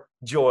more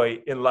joy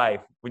in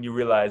life when you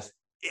realize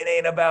it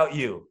ain't about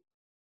you.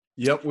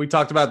 Yep. We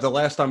talked about the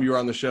last time you were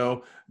on the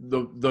show,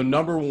 the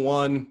number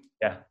one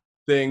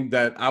thing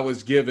that I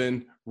was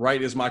given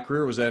right as my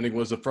career was ending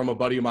was from a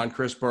buddy of mine,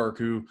 Chris Burke,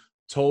 who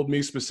told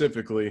me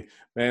specifically,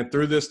 man,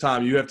 through this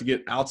time, you have to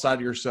get outside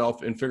of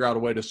yourself and figure out a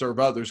way to serve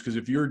others. Because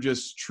if you're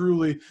just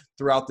truly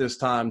throughout this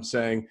time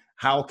saying,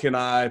 how can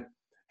I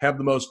have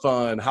the most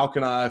fun? How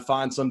can I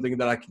find something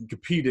that I can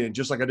compete in,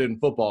 just like I did in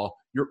football?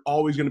 You're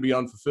always going to be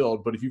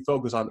unfulfilled. But if you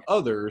focus on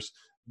others,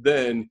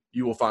 then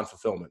you will find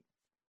fulfillment.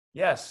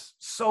 Yes,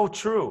 so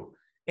true.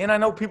 And I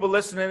know people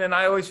listening, and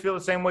I always feel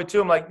the same way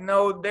too. I'm like,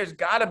 no, there's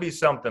got to be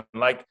something.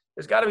 Like,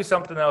 there's got to be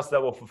something else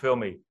that will fulfill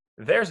me.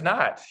 There's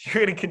not.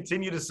 You're going to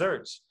continue to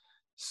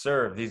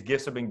serve. These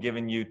gifts have been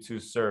given you to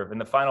serve. And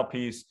the final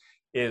piece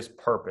is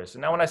purpose.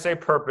 And now when I say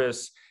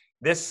purpose,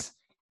 this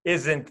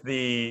isn't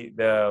the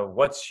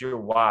what's your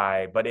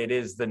why, but it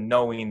is the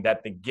knowing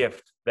that the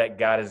gift that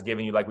God has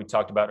given you, like we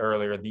talked about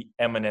earlier, the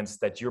eminence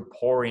that you're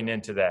pouring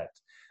into that.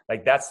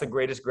 Like that's the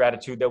greatest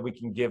gratitude that we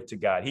can give to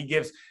God. He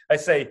gives,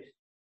 let's say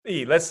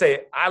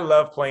I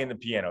love playing the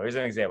piano. Here's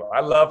an example.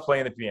 I love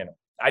playing the piano.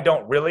 I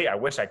don't really, I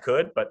wish I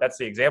could, but that's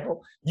the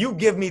example. You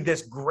give me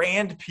this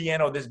grand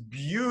piano, this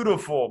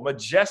beautiful,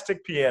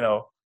 majestic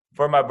piano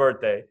for my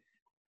birthday,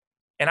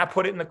 and I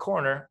put it in the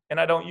corner and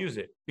I don't use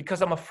it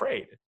because I'm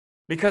afraid.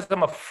 Because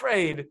I'm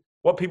afraid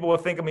what people will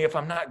think of me if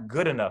I'm not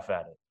good enough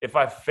at it, if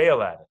I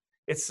fail at it.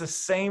 It's the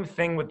same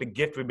thing with the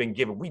gift we've been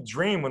given. We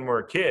dream when we're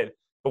a kid,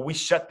 but we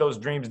shut those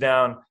dreams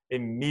down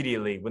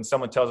immediately when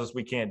someone tells us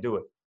we can't do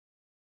it.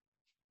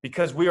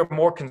 Because we are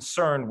more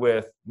concerned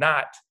with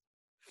not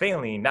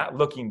failing, not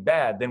looking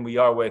bad than we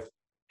are with,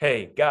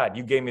 hey, God,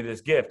 you gave me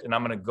this gift and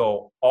I'm going to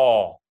go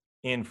all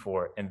in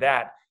for it. And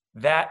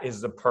that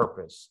is the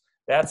purpose.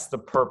 That's the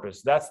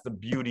purpose. That's the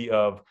beauty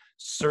of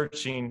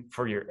searching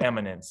for your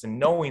eminence and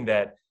knowing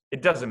that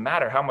it doesn't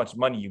matter how much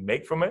money you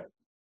make from it,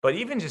 but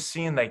even just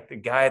seeing like the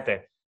guy at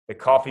the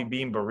coffee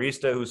bean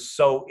barista who's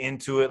so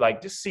into it,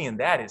 like just seeing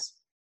that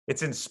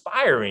it's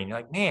inspiring. You're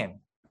like, man,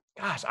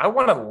 gosh, I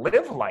want to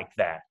live like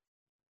that.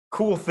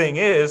 Cool thing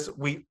is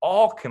we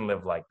all can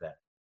live like that.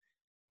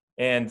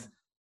 And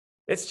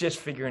it's just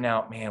figuring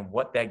out, man,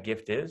 what that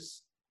gift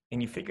is.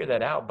 And you figure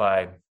that out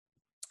by,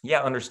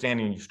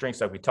 understanding your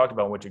strengths like we talked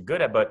about, what you're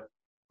good at, but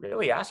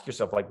really ask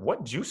yourself, like,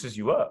 what juices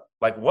you up?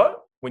 Like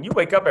when you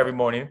wake up every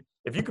morning,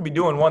 if you could be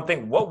doing one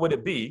thing, what would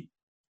it be?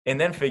 And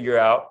then figure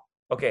out,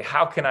 okay,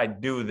 how can I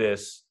do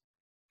this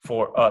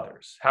for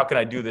others? How can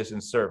I do this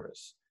in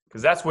service?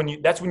 Because that's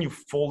when you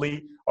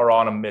fully are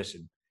on a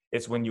mission.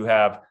 It's when you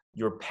have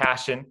your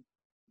passion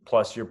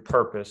plus your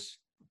purpose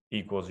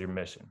equals your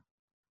mission.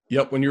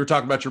 Yep. When you were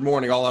talking about your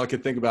morning, all I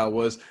could think about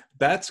was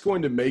that's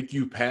going to make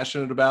you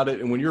passionate about it.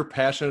 And when you're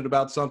passionate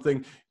about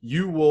something,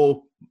 you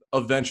will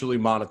eventually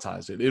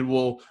monetize it. It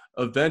will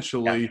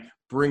eventually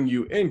bring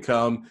you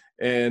income,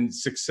 and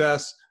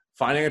success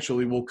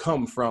financially will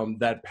come from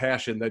that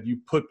passion that you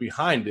put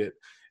behind it.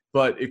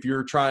 But if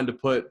you're trying to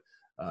put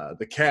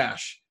the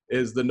cash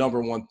is the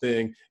number one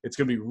thing, it's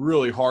going to be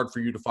really hard for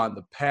you to find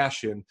the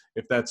passion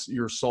if that's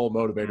your sole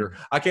motivator.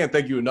 I can't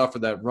thank you enough for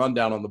that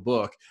rundown on the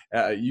book.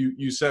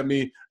 You sent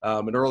me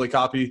an early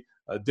copy,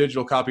 a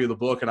digital copy of the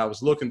book, and I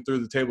was looking through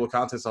the table of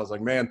contents. I was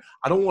like, man,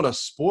 I don't want to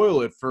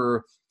spoil it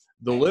for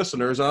the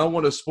listeners. I don't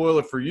want to spoil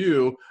it for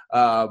you,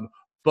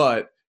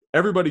 but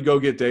everybody go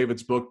get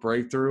David's book,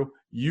 Breakthrough.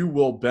 You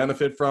will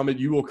benefit from it.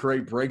 You will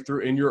create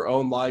breakthrough in your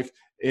own life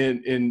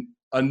in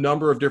a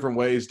number of different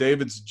ways.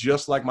 David's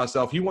just like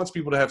myself. He wants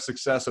people to have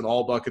success in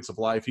all buckets of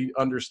life. He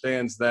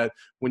understands that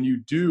when you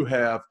do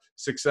have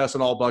success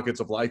in all buckets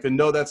of life, and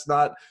no, that's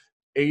not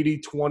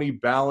 80-20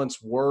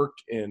 balance work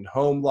and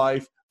home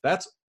life.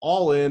 That's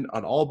all in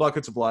on all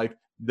buckets of life.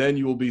 Then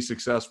you will be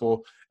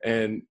successful.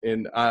 And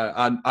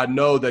I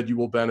know that you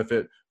will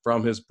benefit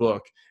from his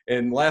book.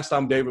 And last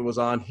time David was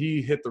on,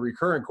 he hit the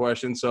recurrent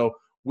question. So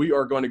we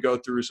are going to go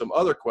through some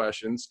other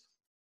questions.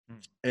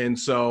 And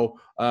so,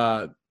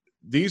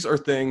 these are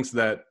things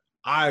that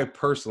I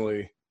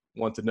personally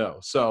want to know.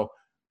 So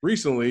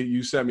recently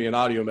you sent me an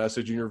audio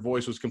message and your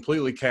voice was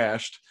completely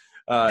cached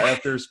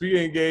after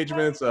speaking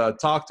engagements,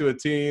 talk to a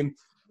team.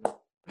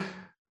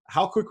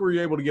 How quick were you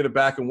able to get it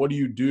back, and what do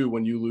you do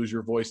when you lose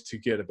your voice to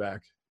get it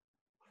back?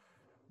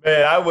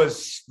 Man, I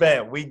was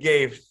spent. We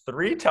gave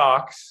 3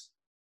 talks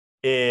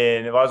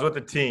I was with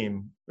the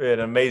team,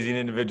 an amazing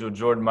individual,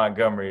 Jordan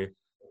Montgomery,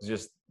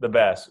 just the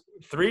best.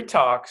 3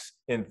 talks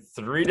in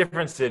 3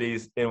 different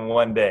cities in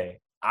one day.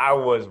 I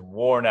was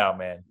worn out,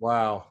 man.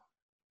 Wow.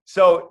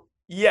 So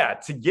yeah,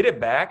 to get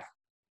it back,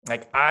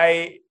 like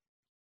I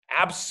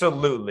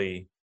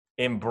absolutely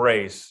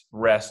embrace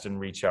rest and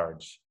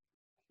recharge.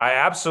 I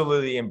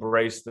absolutely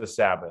embrace the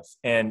Sabbath.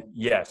 And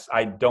yes,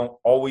 I don't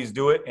always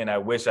do it, and I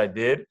wish I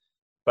did,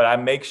 but I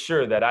make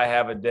sure that I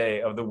have a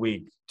day of the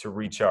week to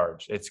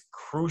recharge. It's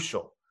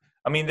crucial.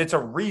 I mean, it's a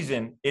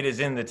reason it is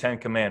in the 10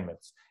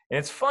 Commandments. And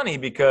it's funny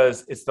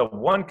because it's the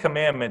one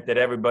commandment that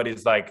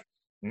everybody's like,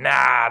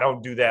 nah,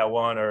 don't do that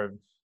one, or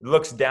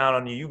looks down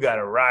on you. You got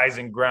to rise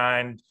and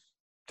grind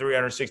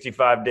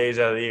 365 days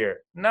out of the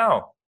year.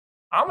 No,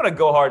 I'm going to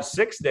go hard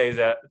 6 days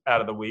out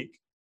of the week,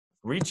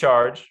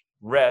 recharge,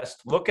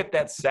 rest, look at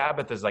that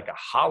Sabbath as like a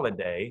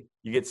holiday.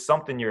 You get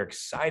something you're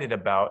excited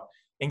about.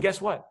 And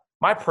guess what?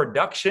 My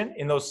production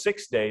in those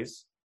 6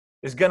 days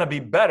is going to be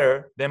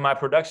better than my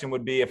production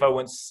would be if I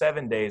went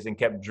 7 days and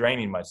kept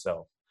draining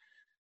myself.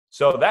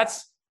 So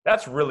that's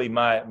really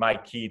my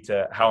key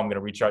to how I'm going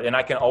to recharge. And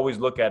I can always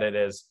look at it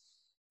as,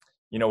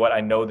 you know what, I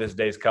know this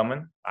day's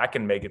coming. I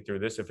can make it through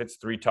this. If it's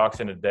 3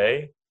 talks in a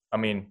day, I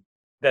mean,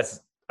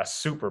 that's a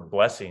super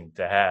blessing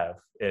to have.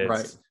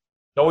 It's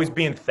always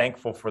being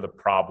thankful for the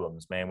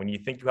problems, man. When you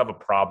think you have a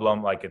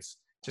problem, like it's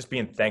just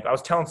being thankful. I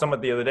was telling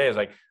someone the other day, I was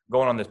like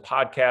going on this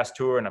podcast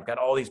tour and I've got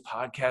all these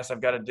podcasts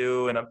I've got to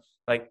do. And I'm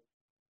like,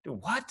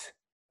 dude, what?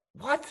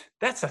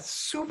 That's a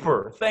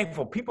super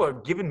thankful. People are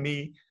giving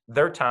me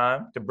their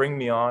time to bring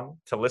me on,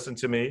 to listen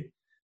to me.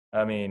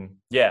 I mean,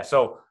 yeah.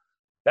 So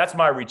that's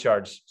my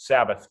recharge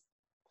Sabbath.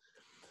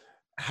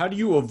 How do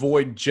you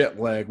avoid jet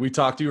lag? We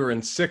talked, you were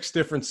in 6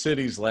 different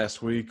cities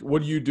last week.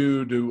 What do you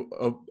do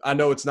to, I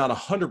know it's not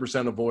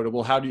 100%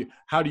 avoidable. How do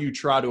you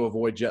try to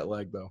avoid jet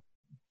lag though?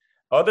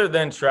 Other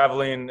than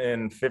traveling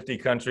in 50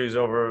 countries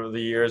over the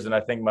years, and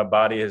I think my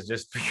body has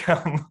just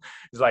become,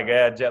 it's like,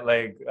 jet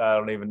lag, I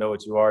don't even know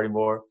what you are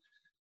anymore.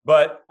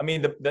 But I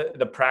mean,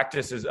 the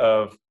practices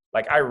of,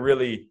 like, I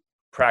really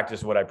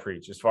practice what I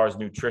preach as far as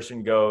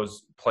nutrition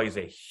goes, plays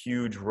a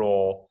huge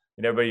role.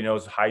 And everybody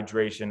knows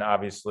hydration,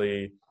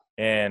 obviously,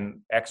 and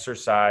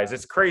exercise.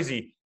 It's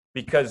crazy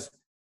because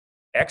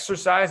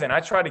exercise, and I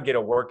try to get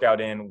a workout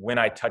in when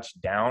I touch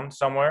down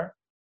somewhere,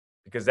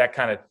 because that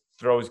kind of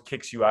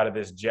kicks you out of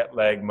this jet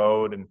lag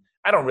mode. And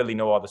I don't really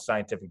know all the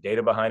scientific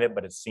data behind it,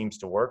 but it seems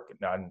to work.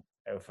 Now,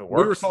 if it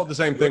works, we were told the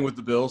same thing with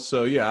the Bills.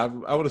 So yeah,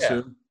 I would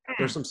assume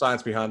there's some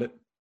science behind it.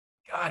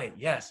 Got it.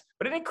 Yes.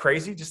 But isn't it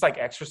crazy? Just like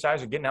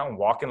exercise or getting out and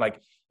walking,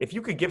 like if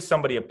you could give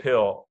somebody a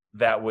pill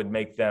that would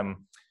make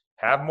them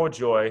have more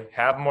joy,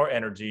 have more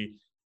energy,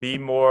 be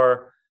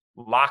more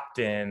locked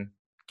in,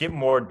 get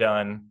more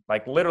done,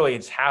 like literally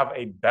just have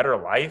a better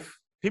life,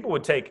 people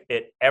would take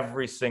it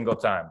every single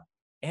time.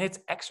 And it's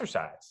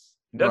exercise.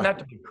 It doesn't have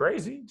to be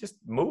crazy. Just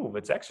move.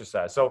 It's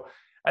exercise. So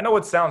I know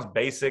it sounds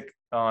basic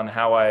on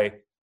how I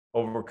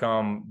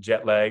overcome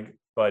jet lag,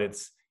 but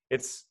it's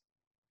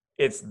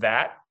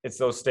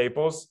those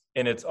staples.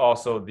 And it's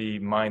also the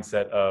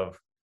mindset of,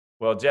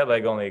 well, jet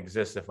lag only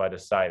exists if I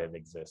decide it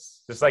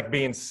exists. Just like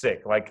being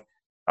sick. Like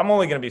I'm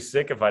only going to be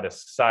sick if I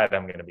decide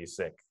I'm going to be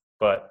sick,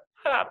 but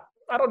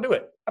I don't do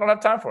it. I don't have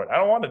time for it. I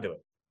don't want to do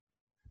it.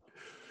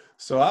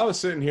 So I was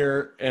sitting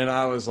here and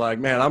I was like,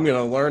 man, I'm going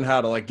to learn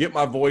how to like get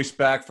my voice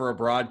back for a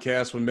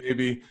broadcast when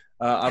maybe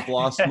I've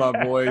lost my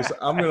voice.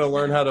 I'm going to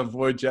learn how to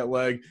avoid jet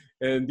lag.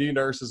 And D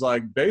Nurse is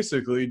like,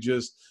 basically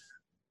just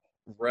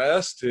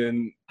rest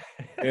and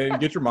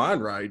get your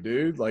mind right,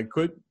 dude. Like,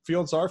 quit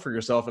feeling sorry for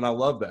yourself. And I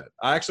love that.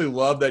 I actually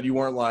love that you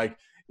weren't like,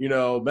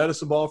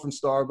 medicine ball from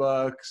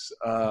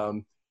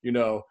Starbucks,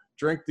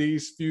 drink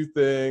these few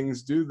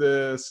things, do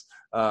this.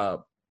 I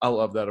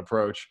love that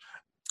approach.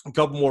 A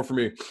couple more for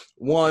me.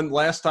 One,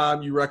 last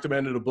time you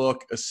recommended a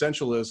book,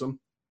 Essentialism.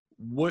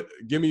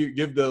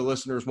 Give the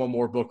listeners one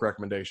more book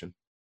recommendation.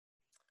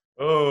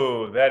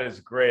 Oh, that is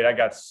great. I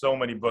got so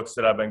many books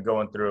that I've been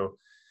going through.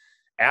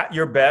 At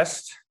Your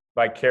Best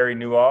by Carey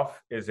Nieuwhof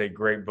is a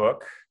great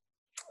book.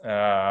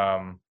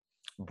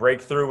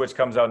 Breakthrough, which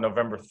comes out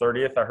November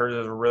 30th, I heard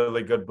is a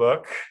really good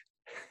book.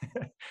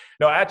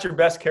 No, At Your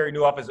Best, Carey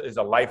Nieuwhof is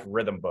a life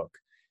rhythm book.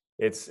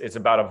 It's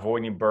about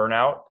avoiding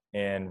burnout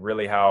and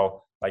really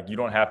how, like, you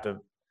don't have to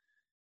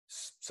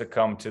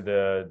succumb to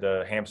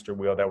the hamster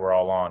wheel that we're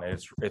all on.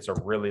 It's a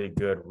really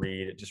good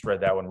read. I just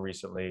read that one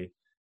recently.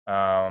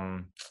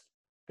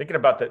 Thinking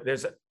about that,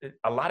 there's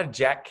a lot of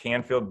Jack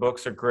Canfield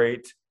books are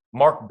great.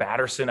 Mark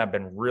Batterson, I've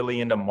been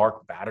really into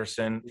Mark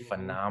Batterson.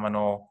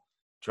 Phenomenal.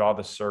 Draw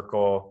the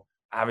Circle.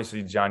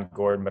 Obviously John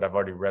Gordon, but I've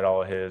already read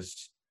all of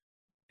his.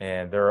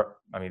 And they're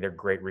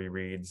great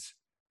rereads.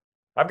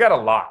 I've got a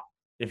lot.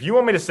 If you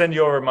want me to send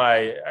you over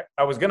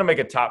I was going to make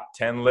a top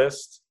 10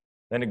 list.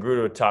 Then it grew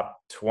to a top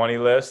 20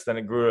 list. Then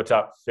it grew to a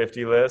top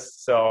 50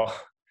 list. So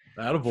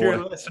if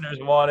your listeners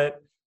want it,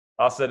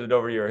 I'll send it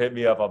over to you or hit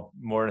me up. I'm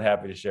more than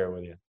happy to share it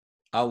with you.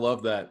 I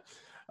love that.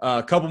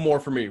 A couple more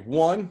for me.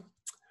 One,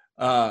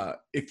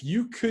 if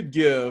you could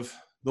give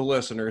the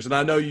listeners, and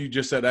I know you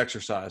just said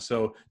exercise,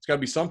 so it's got to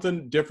be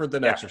something different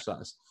than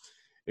exercise.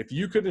 If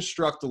you could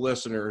instruct the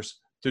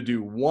listeners to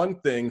do one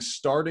thing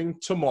starting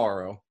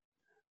tomorrow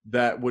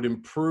that would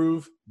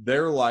improve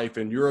their life,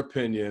 in your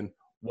opinion,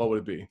 what would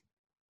it be?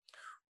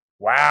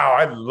 Wow,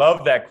 I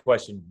love that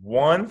question.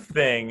 One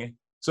thing.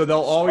 So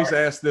they'll always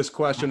ask this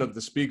question of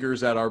the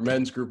speakers at our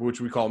men's group, which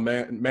we call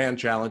Man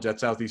Challenge at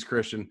Southeast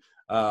Christian.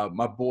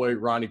 My boy,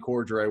 Ronnie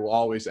Cordray, will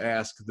always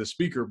ask the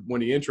speaker when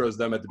he intros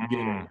them at the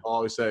beginning. He'll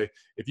always say,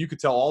 if you could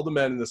tell all the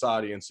men in this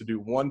audience to do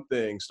one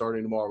thing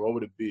starting tomorrow, what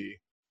would it be?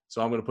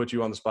 So I'm going to put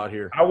you on the spot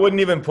here. I wouldn't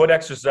even put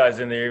exercise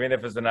in there, even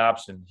if it's an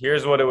option.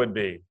 Here's what it would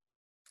be.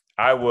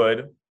 I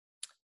would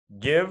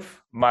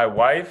give my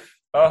wife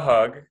a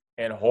hug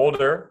and hold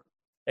her,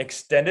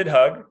 extended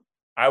hug.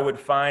 I would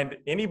find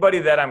anybody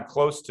that I'm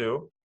close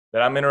to,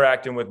 that I'm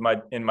interacting with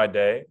in my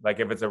day.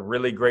 Like if it's a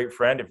really great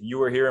friend, if you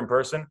were here in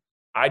person,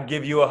 I'd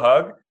give you a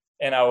hug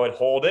and I would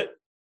hold it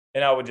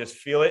and I would just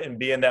feel it and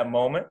be in that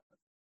moment.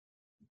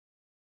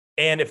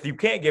 And if you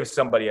can't give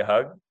somebody a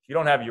hug, if you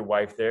don't have your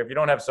wife there, if you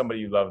don't have somebody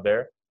you love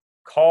there,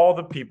 call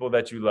the people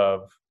that you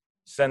love,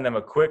 send them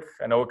a quick,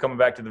 I know we're coming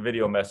back to the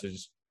video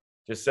message,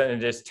 just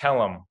tell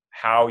them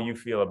how you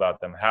feel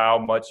about them, how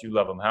much you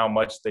love them, how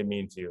much they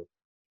mean to you.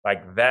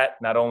 Like that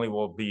not only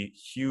will be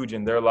huge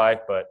in their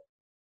life, but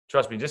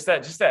trust me, just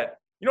that,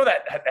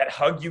 that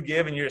hug you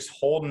give and you're just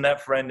holding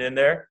that friend in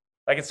there.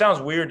 Like it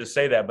sounds weird to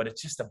say that, but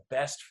it's just the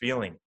best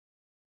feeling.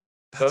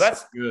 So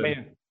that's good. I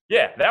mean,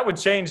 yeah, that would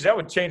change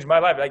my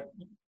life. Like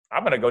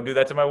I'm going to go do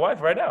that to my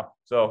wife right now.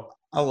 So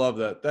I love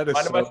that. That is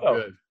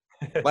so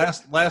good.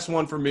 Last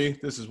one for me.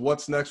 This is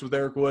what's next with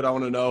Eric Wood. I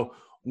want to know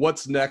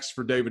what's next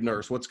for David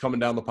Nurse. What's coming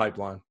down the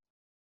pipeline?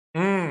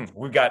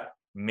 We've got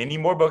many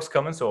more books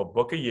coming. So a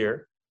book a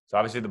year. So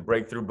obviously the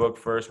breakthrough book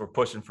first, we're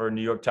pushing for a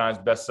New York Times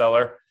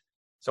bestseller.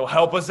 So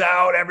help us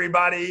out,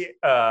 everybody.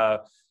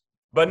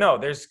 But no,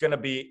 there's going to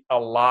be a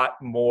lot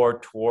more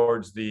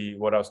towards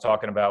what I was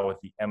talking about with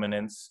the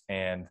Eminence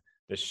and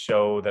the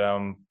show that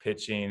I'm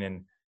pitching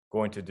and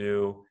going to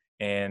do.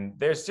 And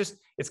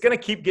it's going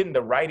to keep getting,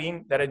 the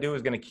writing that I do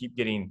is going to keep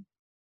getting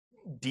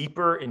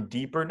deeper and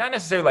deeper. Not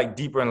necessarily like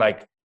deeper and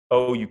like,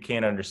 oh, you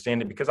can't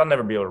understand it, because I'll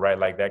never be able to write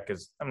like that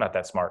because I'm not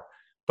that smart.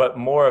 But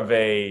more of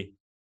a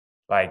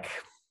like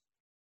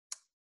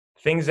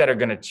things that are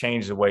going to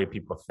change the way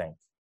people think.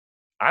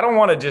 I don't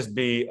want to just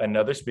be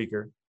another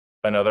speaker,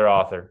 another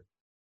author,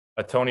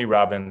 a Tony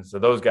Robbins, or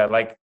those guys.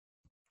 Like,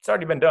 it's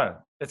already been done.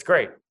 It's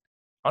great.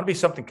 I want to be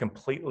something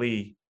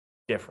completely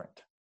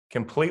different.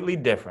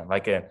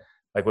 Like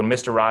when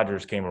Mr.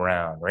 Rogers came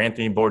around or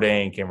Anthony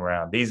Bourdain came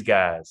around, these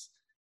guys,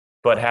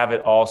 but have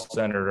it all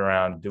centered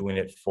around doing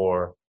it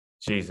for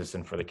Jesus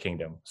and for the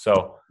kingdom.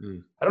 So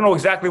I don't know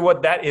exactly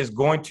what that is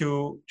going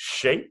to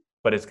shape,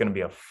 but it's going to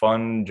be a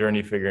fun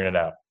journey figuring it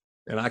out.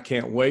 And I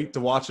can't wait to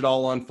watch it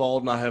all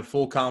unfold. And I have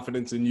full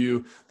confidence in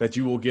you that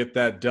you will get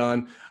that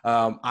done.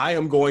 I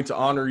am going to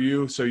honor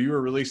you. So you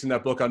are releasing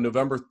that book on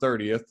November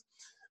 30th.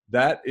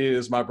 That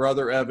is my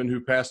brother, Evan,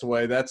 who passed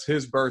away. That's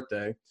his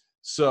birthday.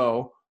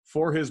 So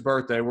for his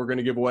birthday, we're going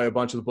to give away a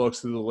bunch of the books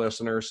to the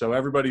listeners. So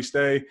everybody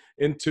stay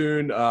in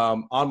tune.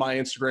 On my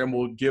Instagram,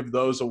 we'll give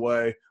those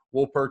away.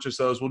 We'll purchase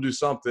those. We'll do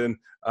something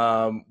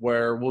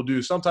where we'll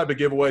do some type of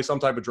giveaway, some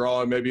type of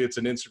drawing. Maybe it's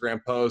an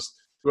Instagram post.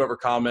 Whoever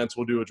comments,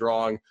 we'll do a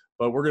drawing.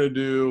 But we'll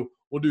do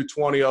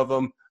 20 of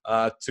them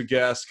to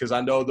guess, because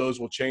I know those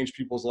will change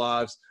people's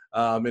lives.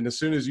 And as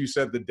soon as you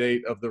said the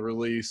date of the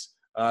release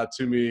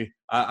to me,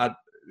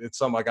 it's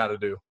something I got to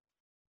do.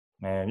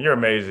 Man, you're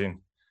amazing.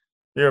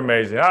 You're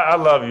amazing. I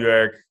love you,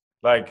 Eric.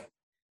 Like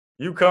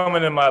you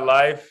coming in my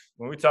life,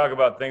 when we talk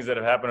about things that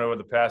have happened over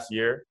the past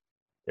year,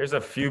 there's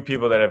a few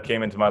people that have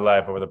came into my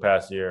life over the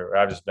past year where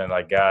I've just been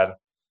like, God,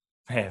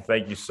 man,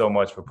 thank you so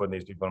much for putting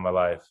these people in my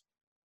life.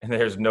 And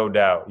there's no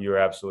doubt you're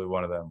absolutely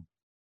one of them.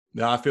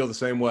 No, I feel the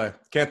same way.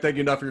 Can't thank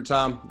you enough for your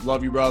time.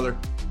 Love you, brother.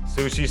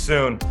 Sushi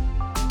soon.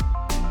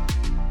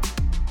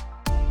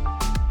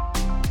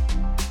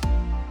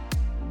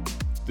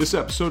 This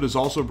episode is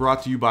also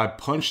brought to you by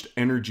Punched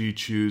Energy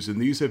Chews,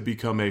 and these have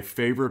become a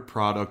favorite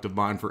product of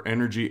mine for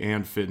energy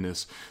and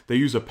fitness. They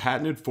use a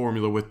patented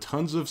formula with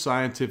tons of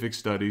scientific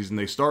studies, and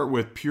they start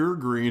with pure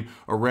green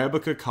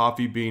Arabica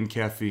coffee bean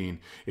caffeine.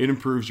 It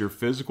improves your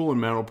physical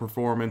and mental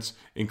performance,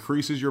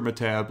 increases your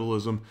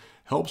metabolism,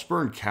 helps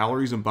burn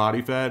calories and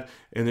body fat,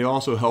 and they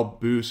also help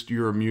boost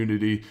your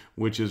immunity,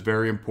 which is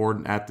very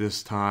important at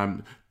this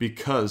time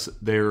because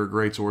they're a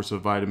great source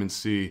of vitamin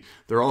C.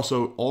 They're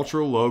also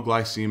ultra low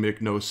glycemic,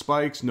 no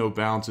spikes, no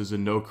bounces,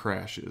 and no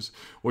crashes.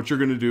 What you're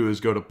going to do is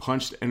go to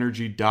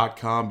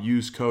punchedenergy.com,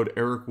 use code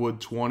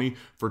EricWood20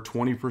 for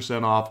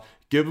 20% off.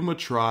 Give them a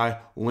try,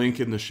 link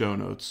in the show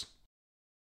notes.